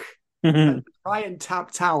lock. Bryan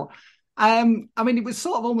tapped out. It was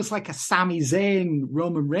sort of almost like a Sami Zayn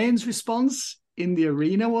Roman Reigns response in the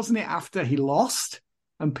arena, wasn't it? After he lost,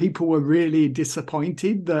 and people were really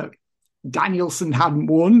disappointed that Danielson hadn't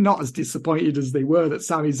won. Not as disappointed as they were that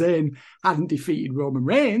Sami Zayn hadn't defeated Roman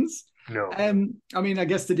Reigns. No. I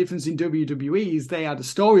guess the difference in WWE is they had a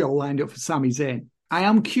story all lined up for Sami Zayn. I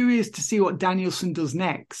am curious to see what Danielson does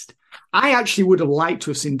next. I actually would have liked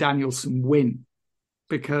to have seen Danielson win,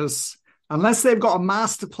 because unless they've got a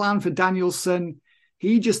master plan for Danielson,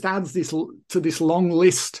 he just adds this to this long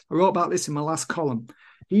list. I wrote about this in my last column.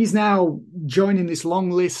 He's now joining this long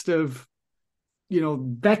list of,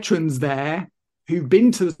 veterans there who've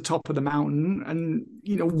been to the top of the mountain, and,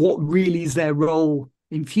 what really is their role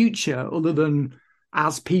in future other than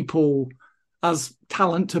as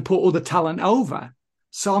talent to put other talent over.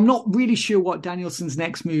 So I'm not really sure what Danielson's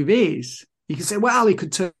next move is. You can say, well, he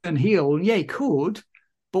could turn heel, and yeah, he could,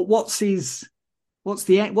 but what's his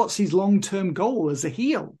long-term goal as a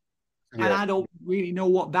heel? Yeah. And I don't really know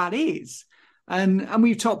what that is. And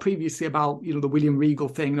we've talked previously about, the William Regal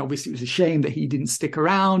thing. And obviously it was a shame that he didn't stick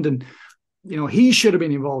around, and, he should have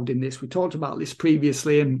been involved in this. We talked about this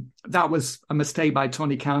previously, and that was a mistake by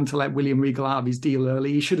Tony Khan to let William Regal out of his deal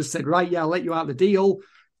early. He should have said, right, yeah, I'll let you out of the deal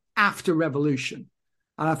after Revolution.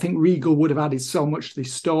 And I think Regal would have added so much to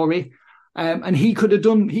this story. And he could have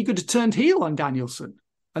turned heel on Danielson.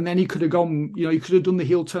 And then he could have gone, he could have done the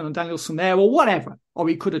heel turn on Danielson there or whatever. Or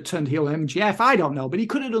he could have turned heel on MJF. I don't know. But he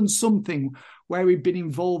could have done something where he'd been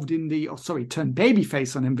involved in turned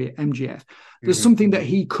babyface on MJF. There's something that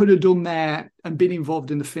he could have done there and been involved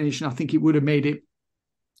in the finish. And I think it would have made it,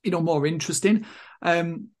 more interesting.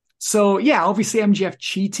 So, yeah, obviously MJF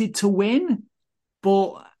cheated to win.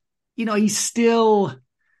 But, he still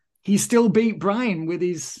beat Bryan with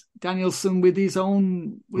his Danielson with his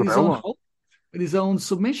own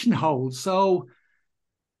submission hold. So,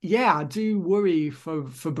 yeah, I do worry for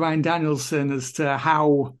Bryan Danielson as to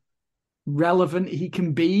how relevant he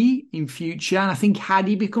can be in future. And I think had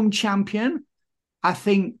he become champion, I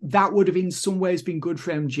think that would have in some ways been good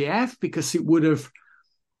for MJF, because it would have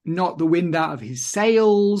knocked the wind out of his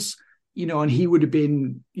sails, and he would have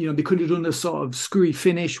been, they could have done a sort of screwy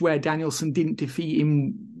finish where Danielson didn't defeat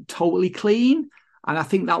him totally clean. And I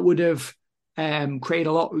think that would have create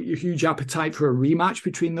a huge appetite for a rematch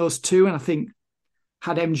between those two. And I think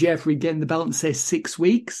had MJF regained the belt in, say, 6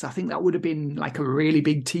 weeks, I think that would have been like a really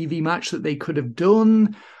big TV match that they could have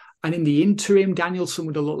done. And in the interim, Danielson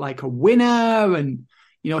would have looked like a winner, and,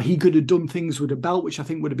 he could have done things with a belt, which I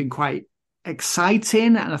think would have been quite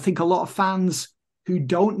exciting. And I think a lot of fans who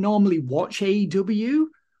don't normally watch AEW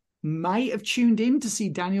might have tuned in to see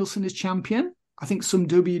Danielson as champion. I think some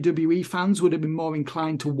WWE fans would have been more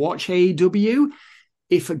inclined to watch AEW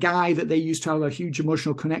if a guy that they used to have a huge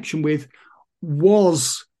emotional connection with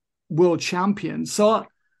was world champion. So,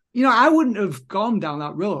 I wouldn't have gone down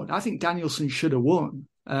that road. I think Danielson should have won.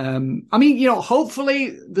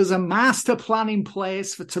 Hopefully there's a master plan in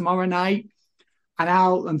place for tomorrow night. And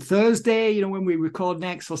on Thursday, when we record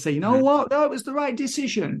next, I'll say, what? That was the right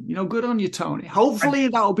decision. Good on you, Tony. Hopefully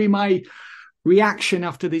that'll be my reaction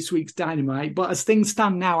after this week's Dynamite. But as things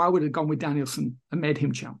stand now, I would have gone with Danielson and made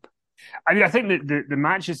him champ. I think that the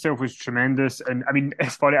match itself was tremendous. And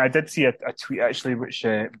it's funny, I did see a tweet actually, which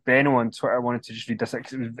Benno on Twitter wanted to just read this,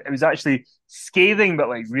 because it was actually scathing, but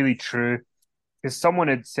like really true. Because someone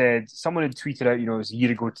had tweeted out, it was a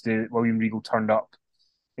year ago today, William Regal turned up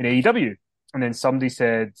in AEW. And then somebody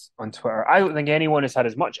said on Twitter, I don't think anyone has had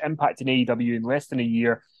as much impact in AEW in less than a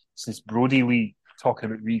year since Brody Lee talking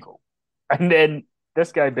about Regal. And then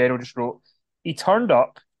this guy, Benno, just wrote, he turned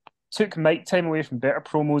up, took mic time away from better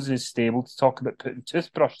promos in his stable to talk about putting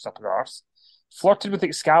toothbrushes up his arse, flirted with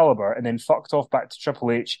Excalibur, and then fucked off back to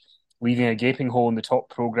Triple H, leaving a gaping hole in the top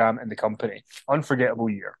program in the company. Unforgettable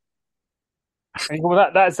year. And you go,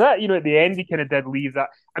 well, that's it. At the end, he kind of did leave that.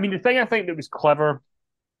 The thing I think that was clever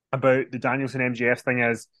about the Danielson MJF thing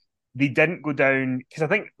is they didn't go down, because I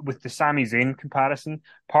think with the Sami Zayn comparison,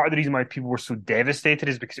 part of the reason why people were so devastated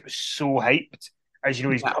is because it was so hyped. As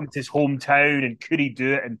he's come to his hometown, and could he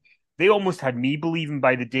do it? And they almost had me believing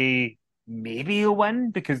by the day maybe he'll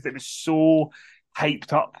win, because it was so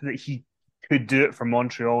hyped up that he could do it for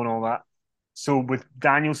Montreal and all that. So with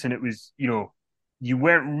Danielson, it was, you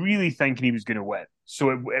weren't really thinking he was going to win. So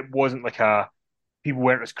it wasn't like people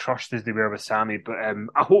weren't as crushed as they were with Sami. But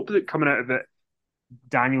I hope that coming out of it,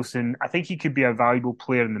 Danielson, I think he could be a valuable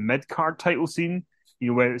player in the mid-card title scene,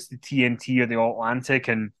 whether it's the TNT or the All-Atlantic,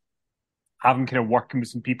 and have him kind of working with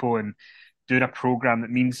some people and doing a program that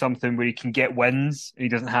means something where he can get wins and he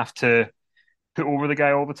doesn't have to put over the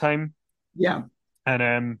guy all the time. Yeah.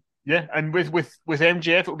 And and with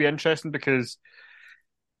MJF, it'll be interesting, because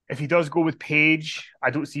if he does go with Page,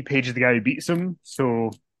 I don't see Page as the guy who beats him.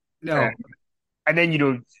 So no. And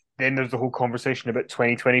then then there's the whole conversation about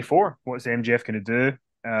 2024. What's MJF going to do?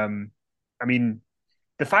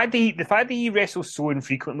 The fact that he wrestles so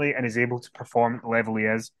infrequently and is able to perform at the level he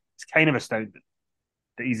is, it's kind of astounding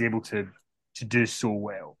that he's able to to do so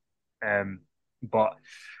well. But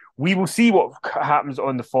we will see what happens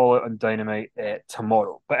on the Fallout on Dynamite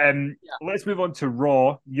tomorrow. But let's move on to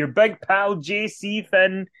Raw. Your big pal JC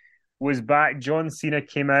Finn was back. John Cena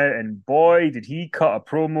came out, and boy, did he cut a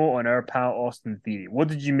promo on our pal Austin Theory. What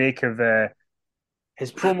did you make of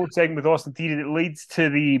his promo segment with Austin Theory that leads to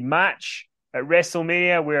the match at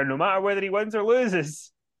WrestleMania, where no matter whether he wins or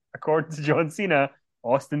loses, according to John Cena,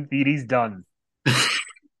 Austin Theory's done?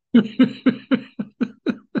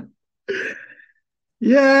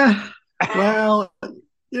 Yeah, well,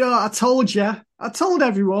 I told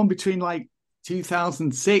everyone between like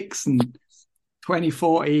 2006 and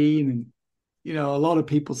 2014, and a lot of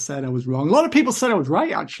people said I was wrong. A lot of people said I was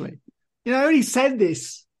right, actually. I only said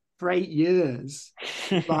this for 8 years,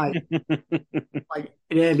 like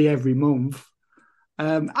nearly every month.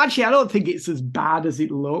 Actually, I don't think it's as bad as it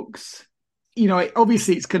looks.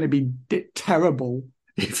 Obviously it's going to be terrible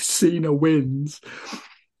if Cena wins.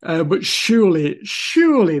 But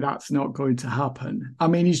surely that's not going to happen. I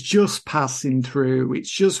mean, he's just passing through. It's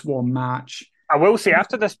just one match. I will say,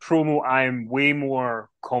 after this promo, I am way more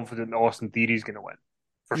confident that Austin Theory is going to win.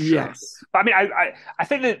 For sure. Yes. But I mean, I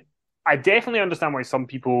think that I definitely understand why some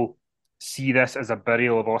people see this as a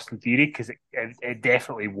burial of Austin Theory, because it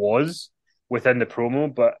definitely was within the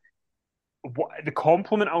promo. But the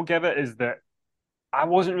compliment I'll give it is that I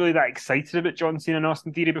wasn't really that excited about John Cena and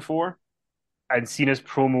Austin Theory before. And Cena's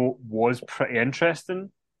promo was pretty interesting,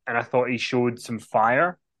 and I thought he showed some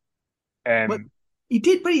fire. But it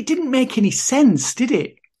didn't make any sense, did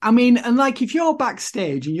it? I mean, and like if you're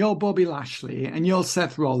backstage and you're Bobby Lashley and you're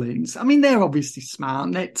Seth Rollins, I mean, they're obviously smart,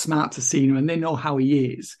 and they're smart to Cena, and they know how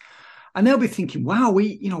he is. And they'll be thinking, wow,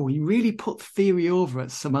 we really put Theory over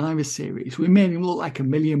at Survivor Series. We made him look like $1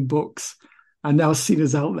 million, and now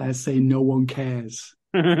Cena's out there saying no one cares.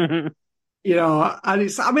 And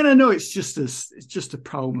I know it's just a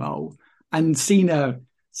promo, and Cena's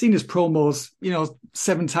promos,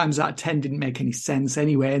 7 times out of 10 didn't make any sense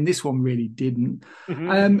anyway, and this one really didn't.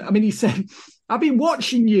 Mm-hmm. I mean, he said, "I've been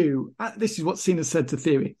watching you." This is what Cena said to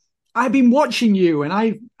Theory. "I've been watching you, and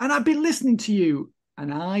I've been listening to you,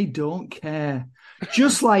 and I don't care.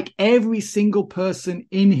 Just like every single person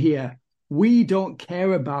in here, we don't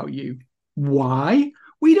care about you. Why?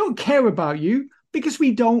 We don't care about you because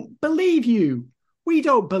we don't believe you. We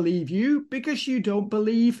don't believe you because you don't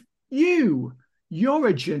believe you. You're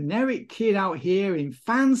a generic kid out here in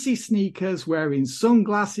fancy sneakers, wearing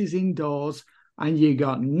sunglasses indoors, and you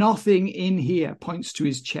got nothing in here," points to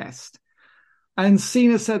his chest. And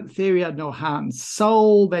Cena said Theory had no heart and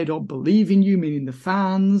soul. They don't believe in you, meaning the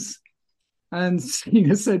fans. And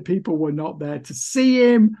Cena said people were not there to see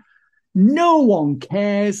him. No one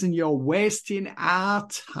cares, and you're wasting our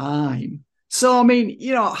time. So, I mean,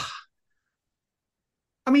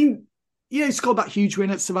 he scored that huge win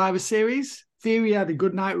at Survivor Series. Theory had a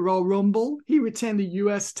good night Royal Rumble. He retained the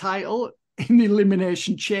US title in the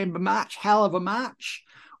Elimination Chamber match. Hell of a match.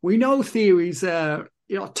 We know Theory's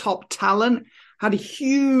top talent. Had a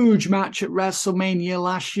huge match at WrestleMania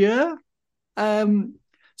last year.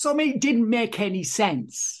 So, I mean, it didn't make any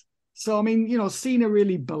sense. So, I mean, Cena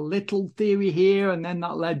really belittled Theory here, and then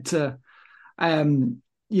that led to,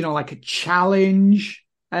 like a challenge.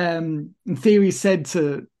 And Theory said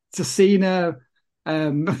to Cena,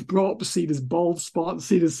 brought up Cena's bald spot.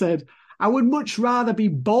 Cena said, "I would much rather be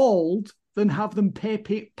bald than have them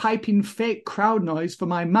piping fake crowd noise for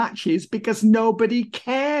my matches because nobody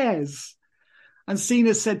cares." And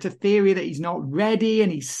Cena said to Theory that he's not ready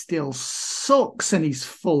and he still sucks and he's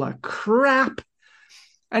full of crap.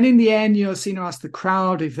 And in the end, Cena asked the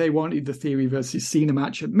crowd if they wanted the Theory versus Cena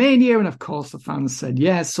match at Mania. And of course, the fans said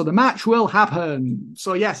yes. So the match will happen.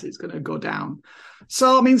 So yes, it's going to go down.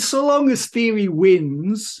 So, I mean, so long as Theory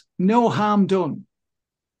wins, no harm done.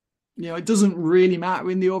 It doesn't really matter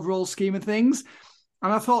in the overall scheme of things.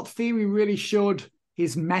 And I thought Theory really showed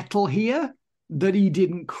his mettle here, that he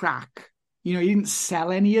didn't crack. He didn't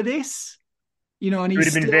sell any of this. And it would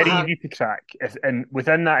have been very easy to crack. And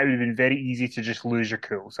within that, it would have been very easy to just lose your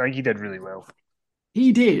cool. So I think he did really well.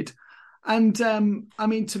 He did. And, I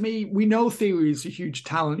mean, to me, we know Theory is a huge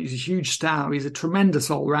talent. He's a huge star. He's a tremendous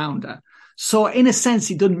all-rounder. So in a sense,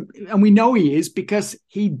 he didn't, and we know he is because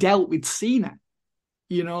he dealt with Cena,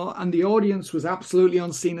 and the audience was absolutely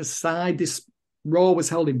on Cena's side. This Raw was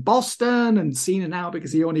held in Boston, and Cena now,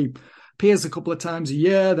 because he only appears a couple of times a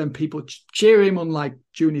year, then people cheer him, unlike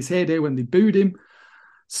during his heyday when they booed him.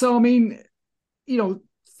 So, I mean,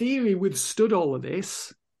 Theory withstood all of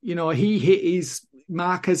this. He hit his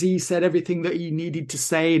mark, as he said everything that he needed to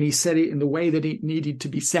say, and he said it in the way that it needed to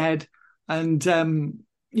be said. And,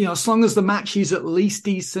 as long as the match is at least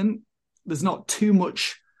decent, there's not too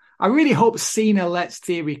much. I really hope Cena lets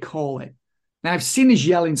Theory call it. Now, if Cena's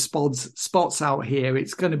yelling spots out here,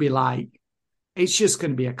 it's going to be like, it's just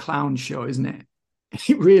going to be a clown show, isn't it?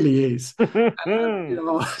 It really is. I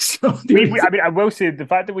will say the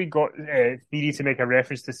fact that we got Theory to make a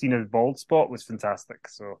reference to Cena's bald spot was fantastic.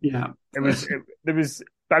 So yeah, we'll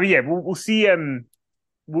see.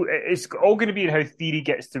 It's all going to be in how Theory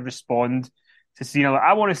gets to respond to Cena. Like,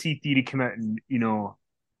 I want to see Theory come out and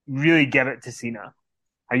really give it to Cena,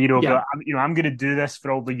 and I'm going to do this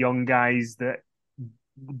for all the young guys that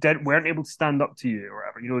weren't able to stand up to you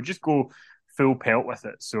or whatever. Just go full pelt with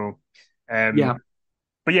it. So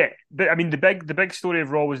But the big story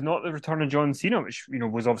of Raw was not the return of John Cena, which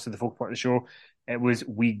was obviously the focal point of the show. It was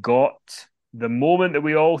we got the moment that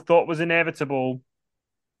we all thought was inevitable,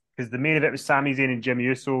 because the main event was Sami Zayn and Jimmy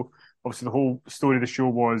Uso. Obviously, the whole story of the show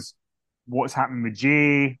was what's happening with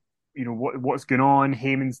Jay. What's going on.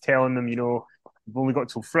 Heyman's telling them, we've only got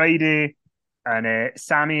till Friday, and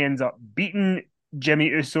Sami ends up beating Jimmy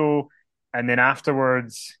Uso, and then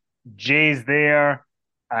afterwards Jay's there,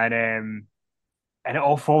 and it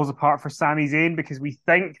all falls apart for Sami Zayn because we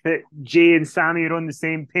think that Jay and Sami are on the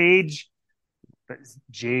same page, but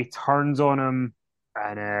Jay turns on him.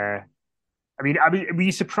 And were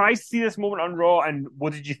you surprised to see this moment on Raw? And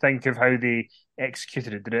what did you think of how they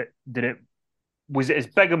executed it? Was it as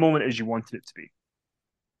big a moment as you wanted it to be?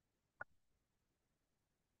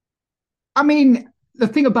 I mean, the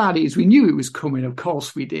thing about it is we knew it was coming. Of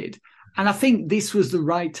course we did. And I think this was the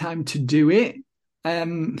right time to do it.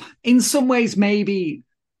 In some ways, maybe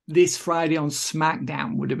this Friday on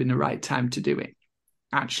SmackDown would have been the right time to do it,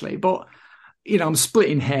 actually. But, I'm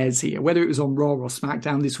splitting hairs here. Whether it was on Raw or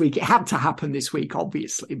SmackDown this week, it had to happen this week,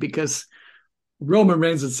 obviously, because Roman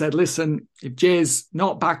Reigns had said, listen, if Jay's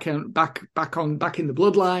not back in the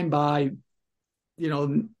bloodline by,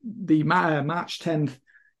 the March 10th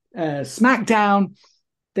SmackDown,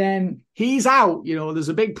 then he's out. There's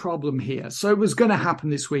a big problem here. So it was going to happen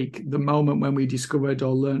this week, the moment when we discovered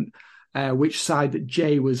or learned which side that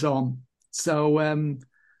Jay was on. So,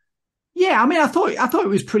 I thought it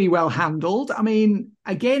was pretty well handled. I mean,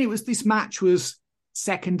 again, this match was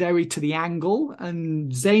secondary to the angle,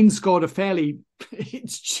 and Zayn scored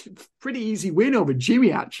it's pretty easy win over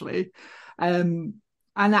Jimmy, actually. And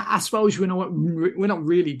I suppose we're not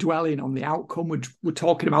really dwelling on the outcome. We're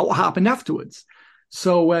talking about what happened afterwards.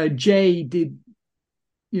 So Jay did,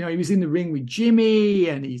 he was in the ring with Jimmy,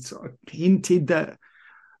 and he sort of hinted that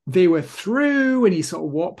they were through, and he sort of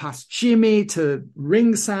walked past Jimmy to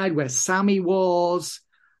ringside where Sami was.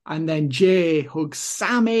 And then Jay hugged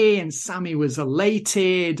Sami, and Sami was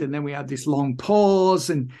elated. And then we had this long pause,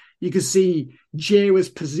 and you could see Jay was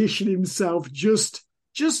positioning himself just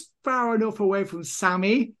far enough away from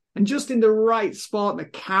Sami, and just in the right spot. The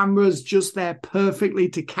camera's just there perfectly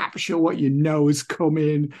to capture what is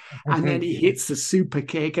coming. And then he hits the super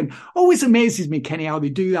kick. And always amazes me, Kenny, how they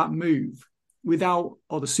do that move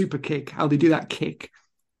or the super kick, how they do that kick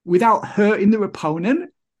without hurting their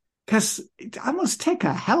opponent. Because it must take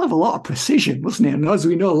a hell of a lot of precision, wasn't it? And as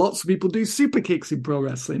we know, lots of people do super kicks in pro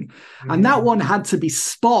wrestling. Mm-hmm. And that one had to be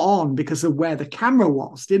spot on because of where the camera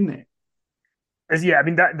was, didn't it?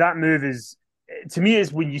 That move is, to me,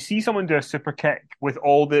 is when you see someone do a super kick with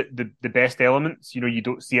all the best elements. You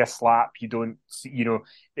don't see a slap, you don't see,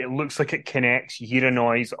 it looks like it connects, you hear a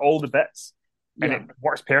noise, all the bits, and it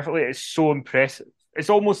works perfectly. It's so impressive. It's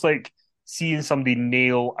almost like seeing somebody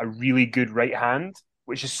nail a really good right hand,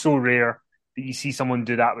 which is so rare that you see someone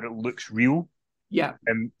do that where it looks real. Yeah.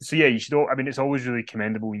 You should. It's always really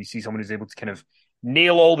commendable when you see someone who's able to kind of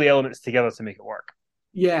nail all the elements together to make it work.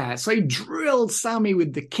 Yeah, so he drilled Sami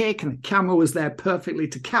with the kick, and the camera was there perfectly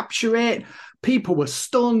to capture it. People were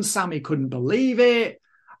stunned. Sami couldn't believe it.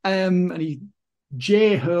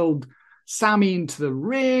 Jay hurled Sami into the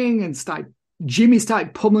ring, and Jimmy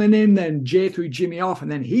started pummeling him. Then Jay threw Jimmy off,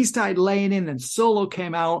 and then he started laying in. Then Solo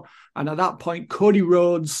came out, and at that point, Cody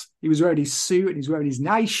Rhodes, he was wearing his suit, and he's wearing his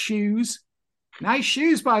nice shoes. Nice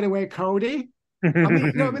shoes, by the way, Cody.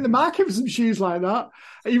 I'm in the market for some shoes like that.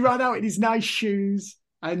 He ran out in his nice shoes.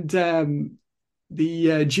 And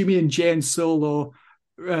the Jimmy and Jay and Solo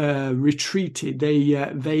retreated.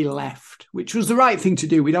 They left, which was the right thing to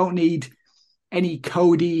do. We don't need any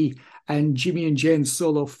Cody and Jimmy and Jay and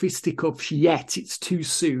Solo fisticuffs yet. It's too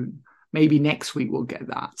soon. Maybe next week we'll get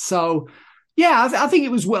that. So, I think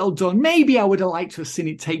it was well done. Maybe I would have liked to have seen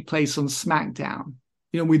it take place on SmackDown,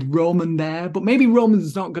 with Roman there. But maybe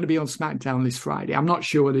Roman's not going to be on SmackDown this Friday. I'm not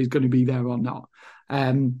sure whether he's going to be there or not.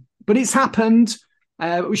 But it's happened.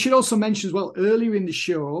 We should also mention as well, earlier in the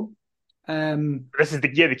show, This is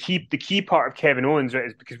the key part of Kevin Owens, right?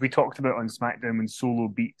 Is because we talked about on SmackDown when Solo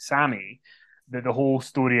beat Sammy, that the whole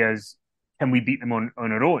story is, can we beat them on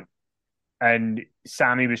our own? And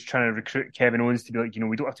Sammy was trying to recruit Kevin Owens to be like,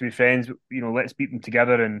 we don't have to be friends, but, let's beat them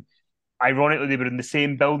together. And ironically, they were in the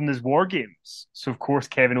same building as War Games, so of course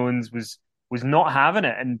Kevin Owens was not having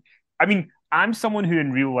it. And I mean, I'm someone who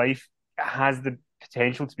in real life has the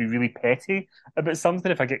potential to be really petty about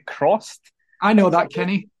something if I get crossed. I know that,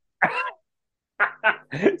 Kenny.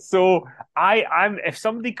 So I'm if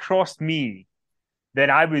somebody crossed me, then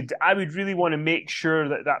I would really want to make sure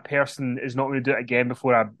that person is not going to do it again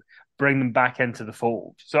before I bring them back into the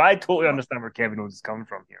fold. So I totally understand where Kevin Owens is coming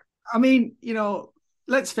from here. I mean,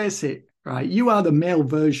 let's face it, right? You are the male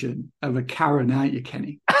version of a Karen, aren't you,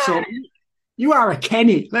 Kenny? So you are a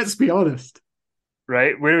Kenny. Let's be honest.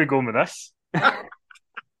 Right? Where are we going with this?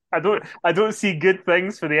 I don't see good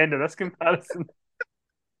things for the end of this comparison.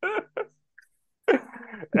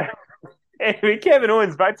 Anyway, Kevin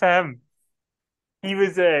Owens, back to him. He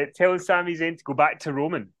was telling Sami Zayn to go back to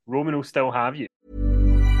Roman. Roman will still have you.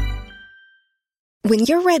 When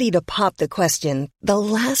you're ready to pop the question, the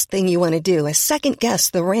last thing you want to do is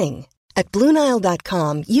second-guess the ring. At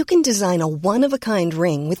BlueNile.com, you can design a one-of-a-kind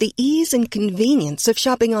ring with the ease and convenience of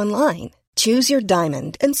shopping online. Choose your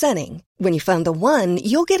diamond and setting. When you find the one,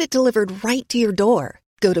 you'll get it delivered right to your door.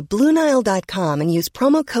 Go to BlueNile.com and use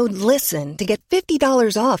promo code LISTEN to get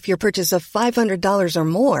 $50 off your purchase of $500 or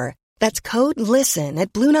more. That's code LISTEN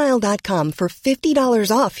at BlueNile.com for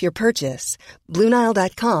 $50 off your purchase.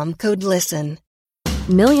 BlueNile.com, code LISTEN.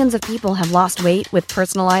 Millions of people have lost weight with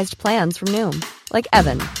personalized plans from Noom. Like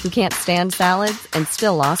Evan, who can't stand salads and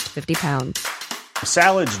still lost 50 pounds.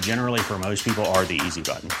 Salads generally for most people are the easy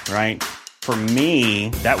button, right? For me,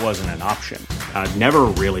 that wasn't an option. I never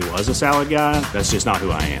really was a salad guy. That's just not who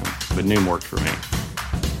I am. But Noom worked for me.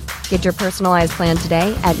 Get your personalized plan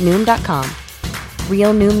today at Noom.com.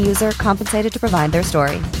 Real Noom user compensated to provide their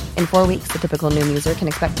story. In 4 weeks, the typical Noom user can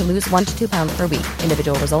expect to lose 1 to 2 pounds per week.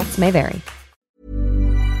 Individual results may vary.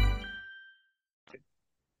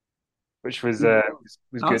 Which was good.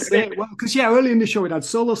 Well, because early in the show we had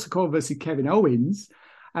Solo Sikoa versus Kevin Owens,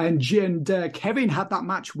 and Kevin had that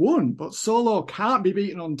match won, but Solo can't be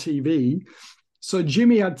beaten on TV, so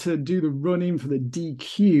Jimmy had to do the run-in for the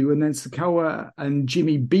DQ, and then Sikoa and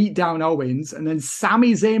Jimmy beat down Owens, and then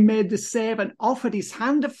Sami Zayn made the save and offered his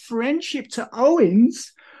hand of friendship to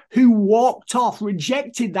Owens, who walked off,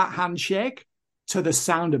 rejected that handshake to the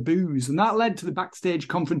sound of boos, and that led to the backstage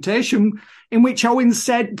confrontation in which Owens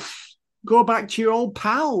said, "Go back to your old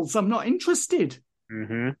pals. I'm not interested."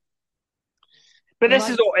 Mm-hmm. But this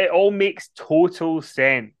is it all makes total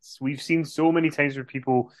sense. We've seen so many times where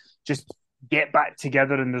people just get back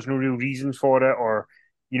together and there's no real reason for it, or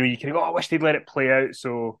you can go, I wish they'd let it play out.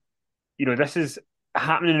 So, this is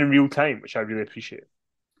happening in real time, which I really appreciate.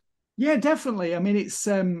 Yeah, definitely. I mean, it's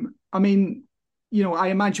I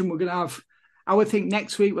imagine we're gonna have, I would think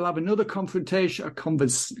next week we'll have another conversation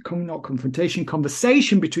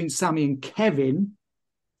between Sami and Kevin.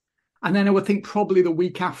 And then I would think probably the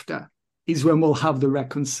week after is when we'll have the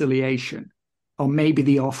reconciliation, or maybe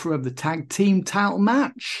the offer of the tag team title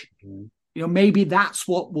match. Mm-hmm. Maybe that's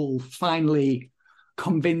what will finally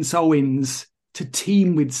convince Owens to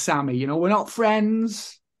team with Sami. We're not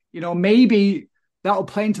friends. Maybe that'll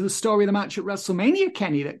play into the story of the match at WrestleMania,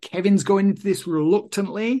 Kenny, that Kevin's going into this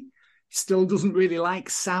reluctantly, still doesn't really like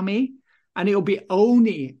Sami, and it'll be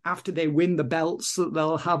only after they win the belts that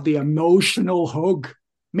they'll have the emotional hug.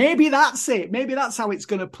 Maybe that's it. Maybe that's how it's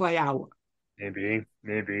going to play out. Maybe.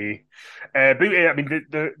 But I mean,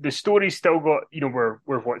 the story's still got, we're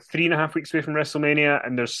what, 3.5 weeks away from WrestleMania,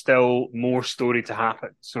 and there's still more story to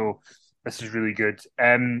happen. So this is really good.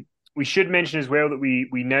 We should mention as well that we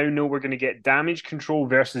now know we're going to get Damage Control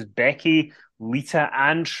versus Becky, Lita,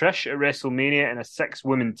 and Trish at WrestleMania in a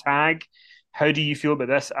 6-woman tag. How do you feel about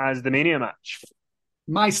this as the Mania match?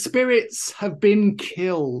 My spirits have been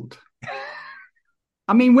killed.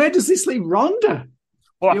 I mean, where does this leave Ronda?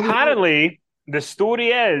 Well, apparently, the story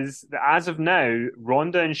is that as of now,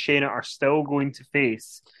 Ronda and Shayna are still going to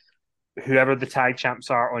face whoever the tag champs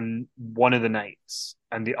are on one of the nights,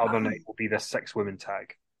 and the other night will be this 6-woman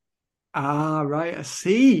tag. Ah, right, I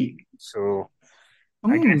see. So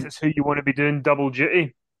I guess it's who you want to be doing double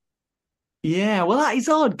duty. Yeah, well, that is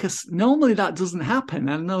odd, because normally that doesn't happen.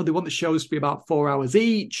 I know they want the shows to be about 4 hours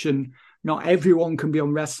each, and not everyone can be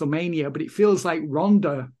on WrestleMania, but it feels like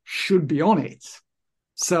Ronda should be on it.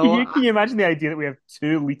 So can you imagine the idea that we have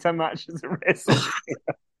 2 Lita matches at WrestleMania?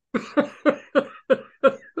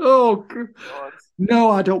 Oh, God.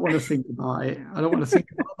 No, I don't want to think about it. I don't want to think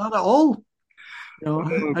about that at all.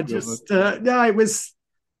 I just no, it was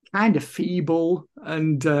kind of feeble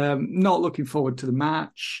and not looking forward to the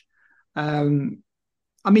match.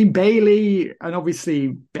 I mean, Bayley and obviously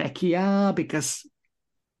Becky are, because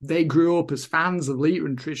they grew up as fans of Lita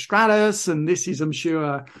and Trish Stratus, and this is, I'm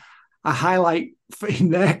sure, a highlight in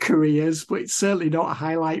their careers, but it's certainly not a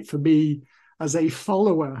highlight for me as a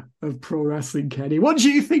follower of pro wrestling, Kenny. What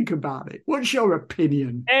do you think about it? What's your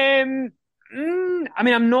opinion? I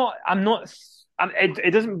mean,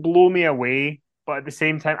 it doesn't blow me away, but at the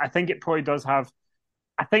same time, I think it probably does have.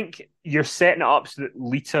 I think you're setting it up so that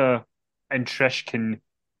Lita and Trish can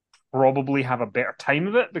probably have a better time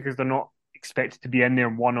of it because they're not expected to be in there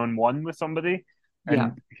one-on-one with somebody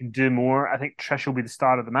and you can do more. I think Trish will be the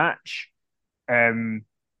star of the match.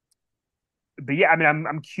 But yeah, I mean,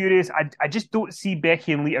 I'm curious. I just don't see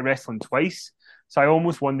Becky and Lita wrestling twice. So I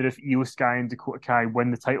almost wonder if Io Sky and Dakota Kai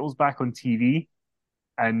win the titles back on TV,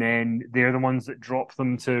 and then they're the ones that drop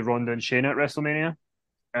them to Ronda and Shayna at WrestleMania.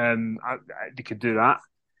 They could do that.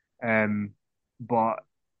 But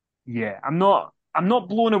yeah, I'm not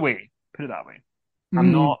blown away. Put it that way.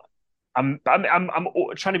 I'm not. I'm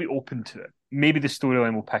trying to be open to it. Maybe the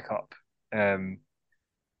storyline will pick up. I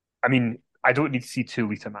mean, I don't need to see 2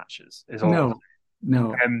 Lita matches. Is all.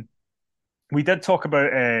 No. We did talk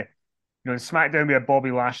about SmackDown. We had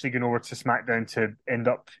Bobby Lashley going over to SmackDown to end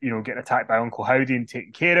up getting attacked by Uncle Howdy and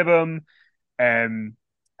taking care of him. And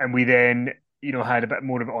we then had a bit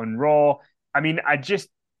more of it on Raw. I mean,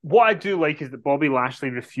 what I do like is that Bobby Lashley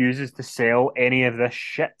refuses to sell any of this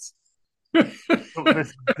shit.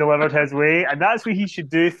 This delivered his way, and that's what he should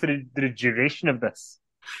do for the duration of this.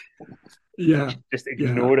 Yeah, just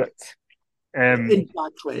ignore it.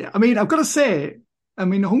 Exactly. I mean, I've got to say,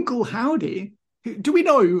 Uncle Howdy. Do we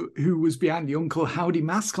know who was behind the Uncle Howdy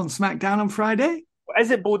mask on SmackDown on Friday? Is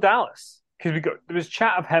it Bo Dallas? Because there was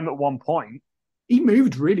chat of him at one point. He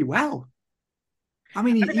moved really well. I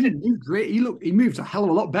mean, he moved great. He moved a hell of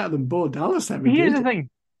a lot better than Bo Dallas ever did. Here's the thing: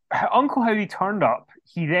 Uncle Howdy turned up.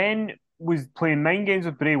 He then was playing mind games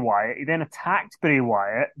with Bray Wyatt. He then attacked Bray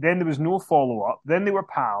Wyatt. Then there was no follow-up. Then they were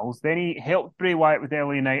pals. Then he helped Bray Wyatt with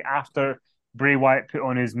LA Knight after Bray Wyatt put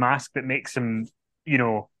on his mask that makes him,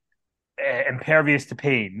 impervious to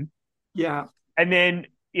pain. Yeah. And then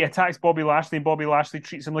he attacks Bobby Lashley, and Bobby Lashley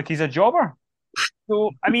treats him like he's a jobber.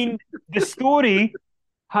 So, I mean, the story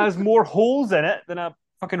has more holes in it than a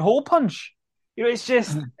fucking hole punch. It's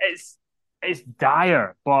just, it's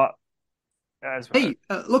dire, but hey,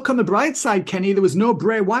 look on the bright side, Kenny. There was no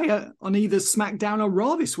Bray Wyatt on either SmackDown or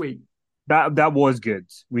Raw this week. That was good.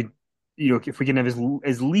 We, if we can have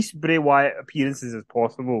as least Bray Wyatt appearances as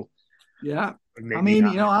possible. Yeah, I mean,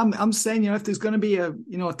 I'm saying, if there's going to be a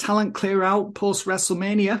talent clear out post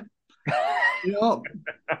WrestleMania,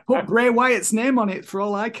 put Bray Wyatt's name on it for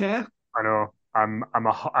all I care. I know.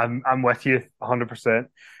 I'm with you 100%.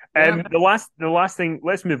 The last thing,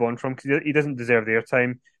 let's move on from, because he doesn't deserve the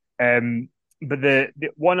airtime. But the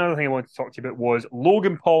one other thing I wanted to talk to you about was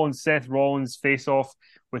Logan Paul and Seth Rollins face off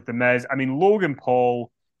with The Miz. I mean, Logan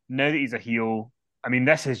Paul, now that he's a heel, I mean,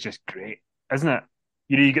 this is just great, isn't it?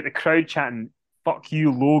 You get the crowd chanting, "Fuck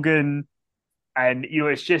you, Logan." And,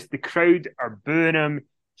 it's just the crowd are booing him.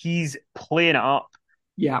 He's playing it up.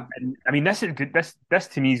 Yeah. And I mean, this is good. This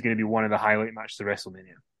to me is going to be one of the highlight matches of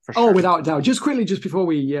WrestleMania. For sure. Oh, without a doubt. Just quickly, just before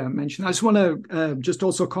we mention, I just want to just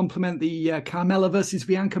also compliment the Carmella versus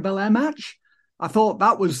Bianca Belair match. I thought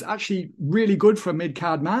that was actually really good for a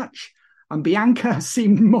mid-card match. And Bianca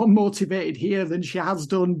seemed more motivated here than she has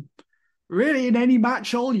done really in any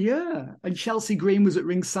match all year. And Chelsea Green was at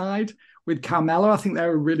ringside with Carmella. I think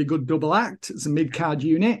they're a really good double act as a mid-card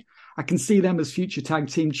unit. I can see them as future tag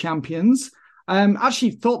team champions.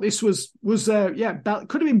 Actually thought this was could have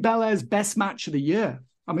been Belair's best match of the year.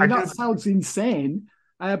 I mean, that sounds insane,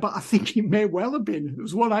 but I think it may well have been. It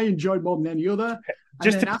was one I enjoyed more than any other.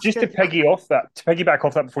 Just to piggyback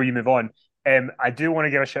off that before you move on, I do want to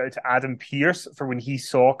give a shout out to Adam Pearce for when he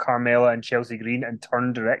saw Carmella and Chelsea Green and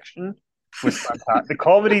turned direction. Was fantastic. The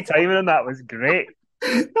comedy timing on that was great.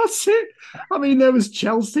 That's it. I mean, there was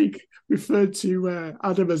Chelsea referred to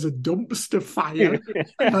Adam as a dumpster fire.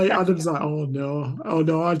 Adam's like, oh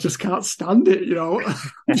no, I just can't stand it, I'm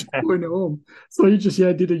just going home. So he just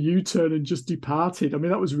did a U-turn and just departed. I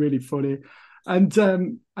mean, that was really funny. And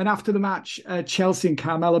after the match, Chelsea and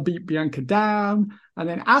Carmella beat Bianca down, and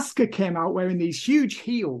then Asuka came out wearing these huge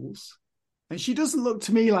heels. And she doesn't look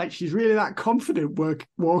to me like she's really that confident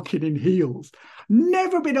walking in heels.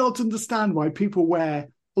 Never been able to understand why people wear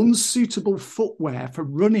unsuitable footwear for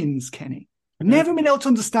run-ins, Kenny. Never been able to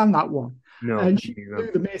understand that one. No, and she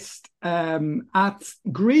blew the mist at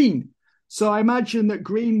Green. So I imagine that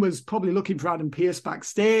Green was probably looking for Adam Pearce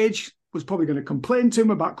backstage, was probably going to complain to him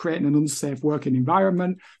about creating an unsafe working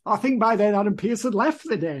environment. I think by then Adam Pearce had left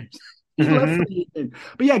the day. Left for the evening.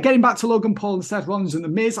 But yeah, getting back to Logan Paul and Seth Rollins and The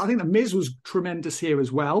Miz, I think The Miz was tremendous here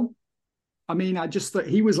as well. I mean, I just thought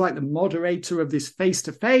he was like the moderator of this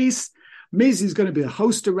face-to-face. Miz is going to be the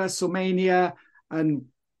host of WrestleMania, and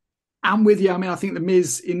I'm with you. I mean, I think The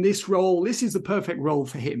Miz in this role, this is the perfect role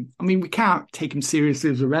for him. I mean, we can't take him seriously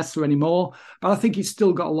as a wrestler anymore, but I think he's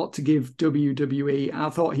still got a lot to give WWE, and I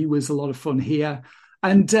thought he was a lot of fun here.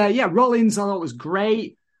 And Rollins I thought was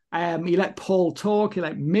great. He let Paul talk, he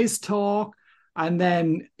let Miz talk, and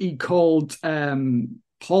then he called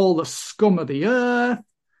Paul the scum of the earth.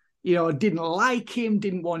 Didn't like him,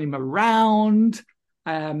 didn't want him around.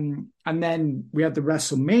 And then we had the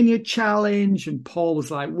WrestleMania challenge, and Paul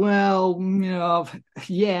was like, well,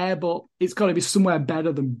 yeah, but it's got to be somewhere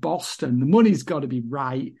better than Boston. The money's got to be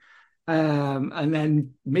right. And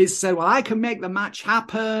then Miz said, well, I can make the match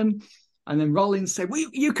happen. And then Rollins said, well,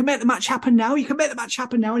 you can make the match happen now. You can make the match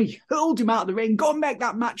happen now. And he hurled him out of the ring. Go and make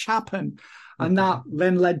that match happen. And that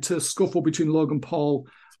then led to a scuffle between Logan Paul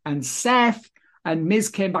and Seth. And Miz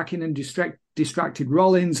came back in and distracted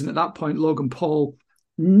Rollins. And at that point, Logan Paul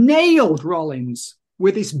nailed Rollins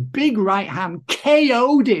with his big right hand,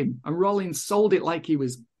 KO'd him. And Rollins sold it like he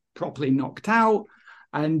was properly knocked out.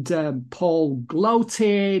 And Paul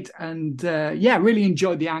gloated and, really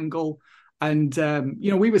enjoyed the angle. And,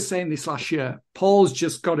 we were saying this last year, Paul's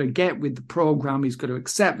just got to get with the program. He's got to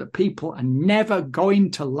accept that people are never going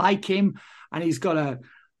to like him. And he's got to,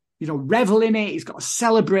 revel in it. He's got to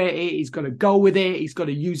celebrate it. He's got to go with it. He's got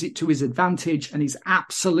to use it to his advantage. And he's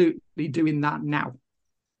absolutely doing that now.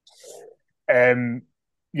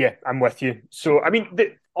 Yeah, I'm with you. So, I mean,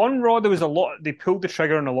 on Raw, there was a lot, they pulled the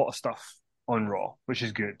trigger on a lot of stuff on Raw, which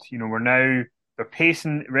is good. They're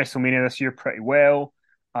pacing WrestleMania this year pretty well.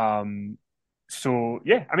 So,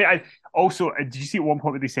 yeah, I mean, did you see at one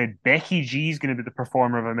point where they said Becky G is going to be the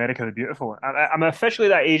performer of America the Beautiful? I'm officially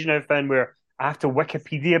that age now, Finn, where I have to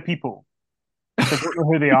Wikipedia people. I don't know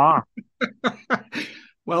who they are.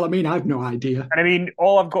 Well, I mean, I have no idea. And I mean,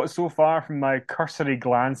 all I've got so far from my cursory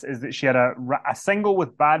glance is that she had a single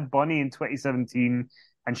with Bad Bunny in 2017,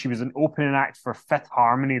 and she was an opening act for Fifth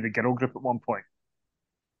Harmony, the girl group, at one point.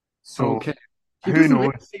 So, okay. Who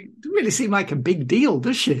knows? Doesn't really seem like a big deal,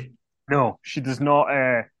 does she? No, she does not.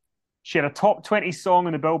 She had a top 20 song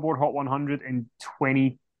on the Billboard Hot 100 in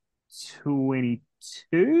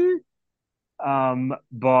 2022. But I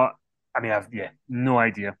mean, I've no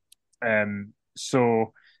idea.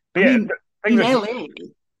 So, but in LA,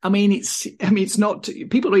 it's not.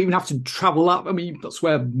 People don't even have to travel up. I mean, that's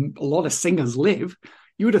where a lot of singers live.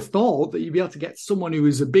 You would have thought that you'd be able to get someone who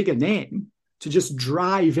is a bigger name to just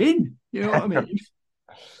drive in. You know what I mean?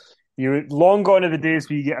 Long gone are the days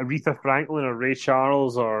where you get Aretha Franklin or Ray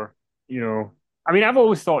Charles or, I mean, I've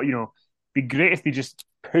always thought, it'd be great if they just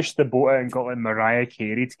pushed the boat out and got like Mariah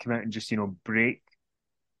Carey to come out and just, break,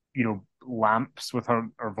 lamps with her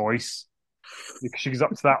voice. Because she goes up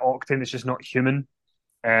to that octane that's just not human.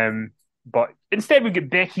 But instead we get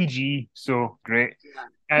Becky G, so great.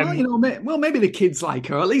 Maybe the kids like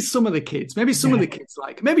her, at least some of the kids. Maybe some of the kids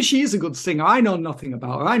like her. Maybe she is a good singer. I know nothing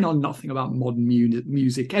about her. I know nothing about modern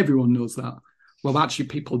music. Everyone knows that. Well, actually,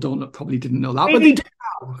 people probably didn't know that, but they do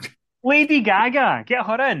now. Lady Gaga, get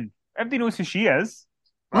her in. Everybody knows who she is.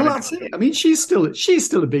 Well, that's it. I mean, she's still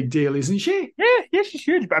a big deal, isn't she? Yeah, she's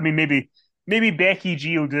huge. But I mean, maybe Becky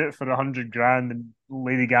G will do it for $100,000, and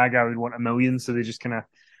Lady Gaga would want $1 million, so they just kind of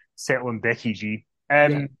settle on Becky G.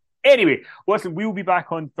 Anyway, listen, we'll be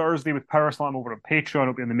back on Thursday with Power Slam over on Patreon.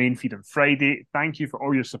 It'll be on the main feed on Friday. Thank you for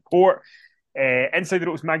all your support.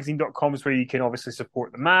 InsideTheRopesMagazine.com is where you can obviously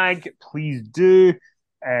support the mag. Please do.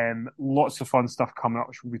 Lots of fun stuff coming up,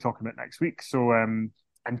 which we'll be talking about next week. So, and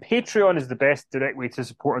Patreon is the best direct way to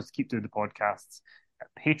support us to keep doing the podcasts at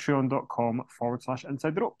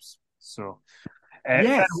patreon.com/InsideTheRopes. So,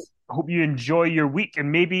 yes. I hope you enjoy your week,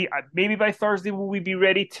 and maybe by Thursday will we be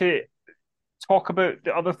ready to talk about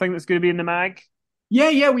the other thing that's going to be in the mag?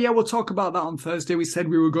 We'll talk about that on Thursday. We said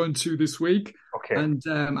we were going to this week. Okay. And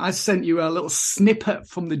I sent you a little snippet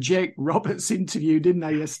from the Jake Roberts interview, didn't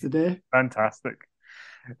I, yesterday? Fantastic.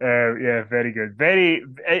 Very good. Very,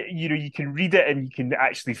 you can read it and you can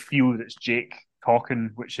actually feel that it's Jake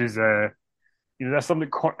talking, which is, that's something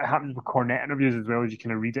that happens with Cornette interviews as well, as you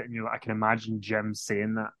kind of read it and you're like, I can imagine Jim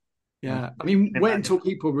saying that. Yeah, I mean, wait until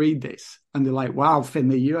people read this and they're like, wow,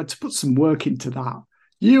 Finlay, you had to put some work into that.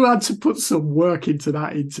 You had to put some work into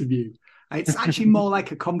that interview. It's actually more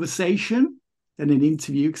like a conversation than an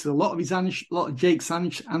interview, because a lot of Jake's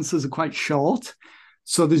answers are quite short.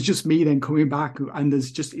 So there's just me then coming back, and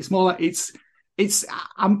it's more like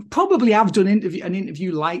I'm probably have done an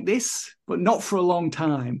interview like this, but not for a long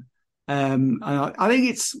time. And I think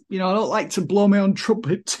it's, I don't like to blow my own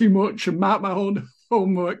trumpet too much and mark my own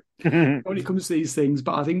homework when it comes to these things,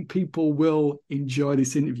 but I think people will enjoy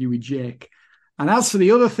this interview with Jake. And as for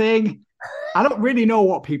the other thing, I don't really know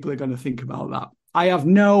what people are going to think about that. I have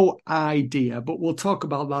no idea, but we'll talk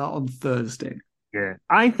about that on Thursday. Yeah,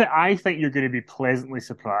 I think you're going to be pleasantly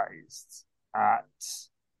surprised at,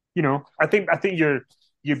 I think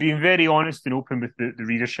you're being very honest and open with the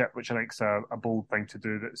readership, which I think is a bold thing to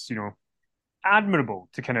do. That's, admirable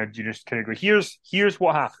to kind of go, here's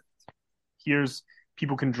what happened. Here's,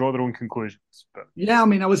 people can draw their own conclusions. But yeah, I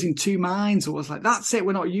mean, I was in two minds. I was like, that's it,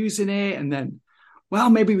 we're not using it. And then,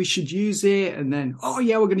 well, maybe we should use it. And then, oh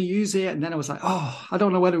yeah, we're going to use it. And then I was like, oh, I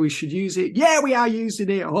don't know whether we should use it. Yeah, we are using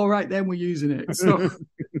it. All right, then we're using it. So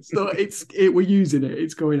we're using it.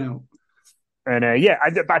 It's going out. And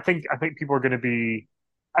I think people are going to be.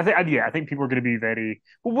 I think people are going to be very.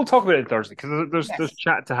 Well, we'll talk about it Thursday because there's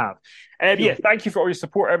chat to have. Yeah, thank you for all your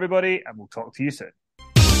support, everybody, and we'll talk to you soon.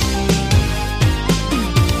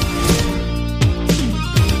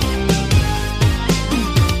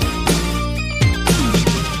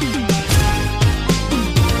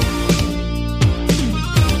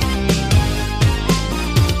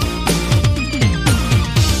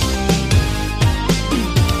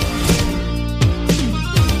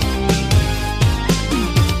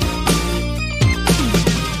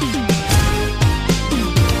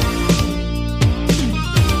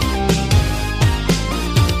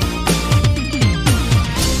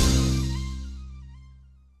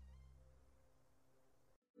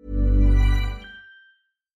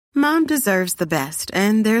 Mom deserves the best,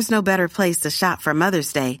 and there's no better place to shop for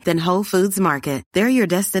Mother's Day than Whole Foods Market. They're your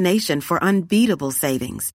destination for unbeatable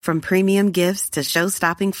savings, from premium gifts to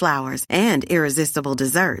show-stopping flowers and irresistible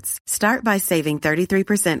desserts. Start by saving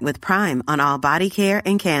 33% with Prime on all body care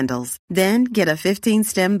and candles. Then get a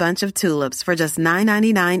 15-stem bunch of tulips for just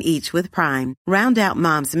 $9.99 each with Prime. Round out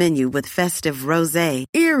Mom's menu with festive rosé,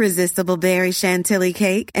 irresistible berry chantilly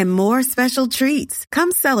cake, and more special treats.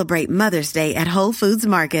 Come celebrate Mother's Day at Whole Foods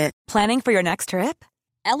Market. Planning for your next trip?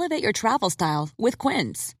 Elevate your travel style with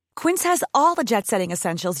Quince. Quince has all the jet-setting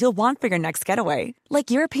essentials you'll want for your next getaway,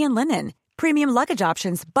 like European linen, premium luggage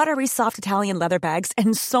options, buttery soft Italian leather bags,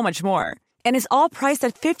 and so much more. And is all priced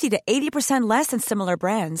at 50 to 80% less than similar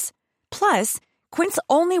brands. Plus, Quince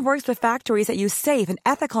only works with factories that use safe and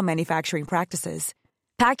ethical manufacturing practices.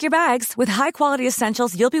 Pack your bags with high-quality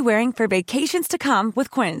essentials you'll be wearing for vacations to come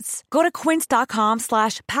with Quince. Go to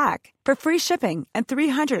quince.com/pack for free shipping and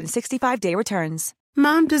 365-day returns.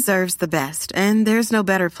 Mom deserves the best, and there's no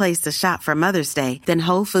better place to shop for Mother's Day than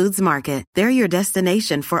Whole Foods Market. They're your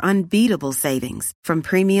destination for unbeatable savings, from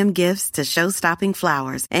premium gifts to show-stopping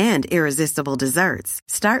flowers and irresistible desserts.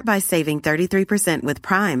 Start by saving 33% with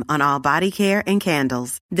Prime on all body care and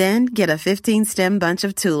candles. Then get a 15-stem bunch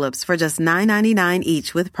of tulips for just $9.99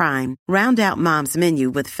 each with Prime. Round out Mom's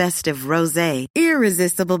menu with festive rosé,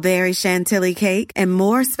 irresistible berry chantilly cake, and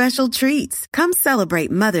more special treats. Come celebrate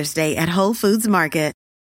Mother's Day at Whole Foods Market.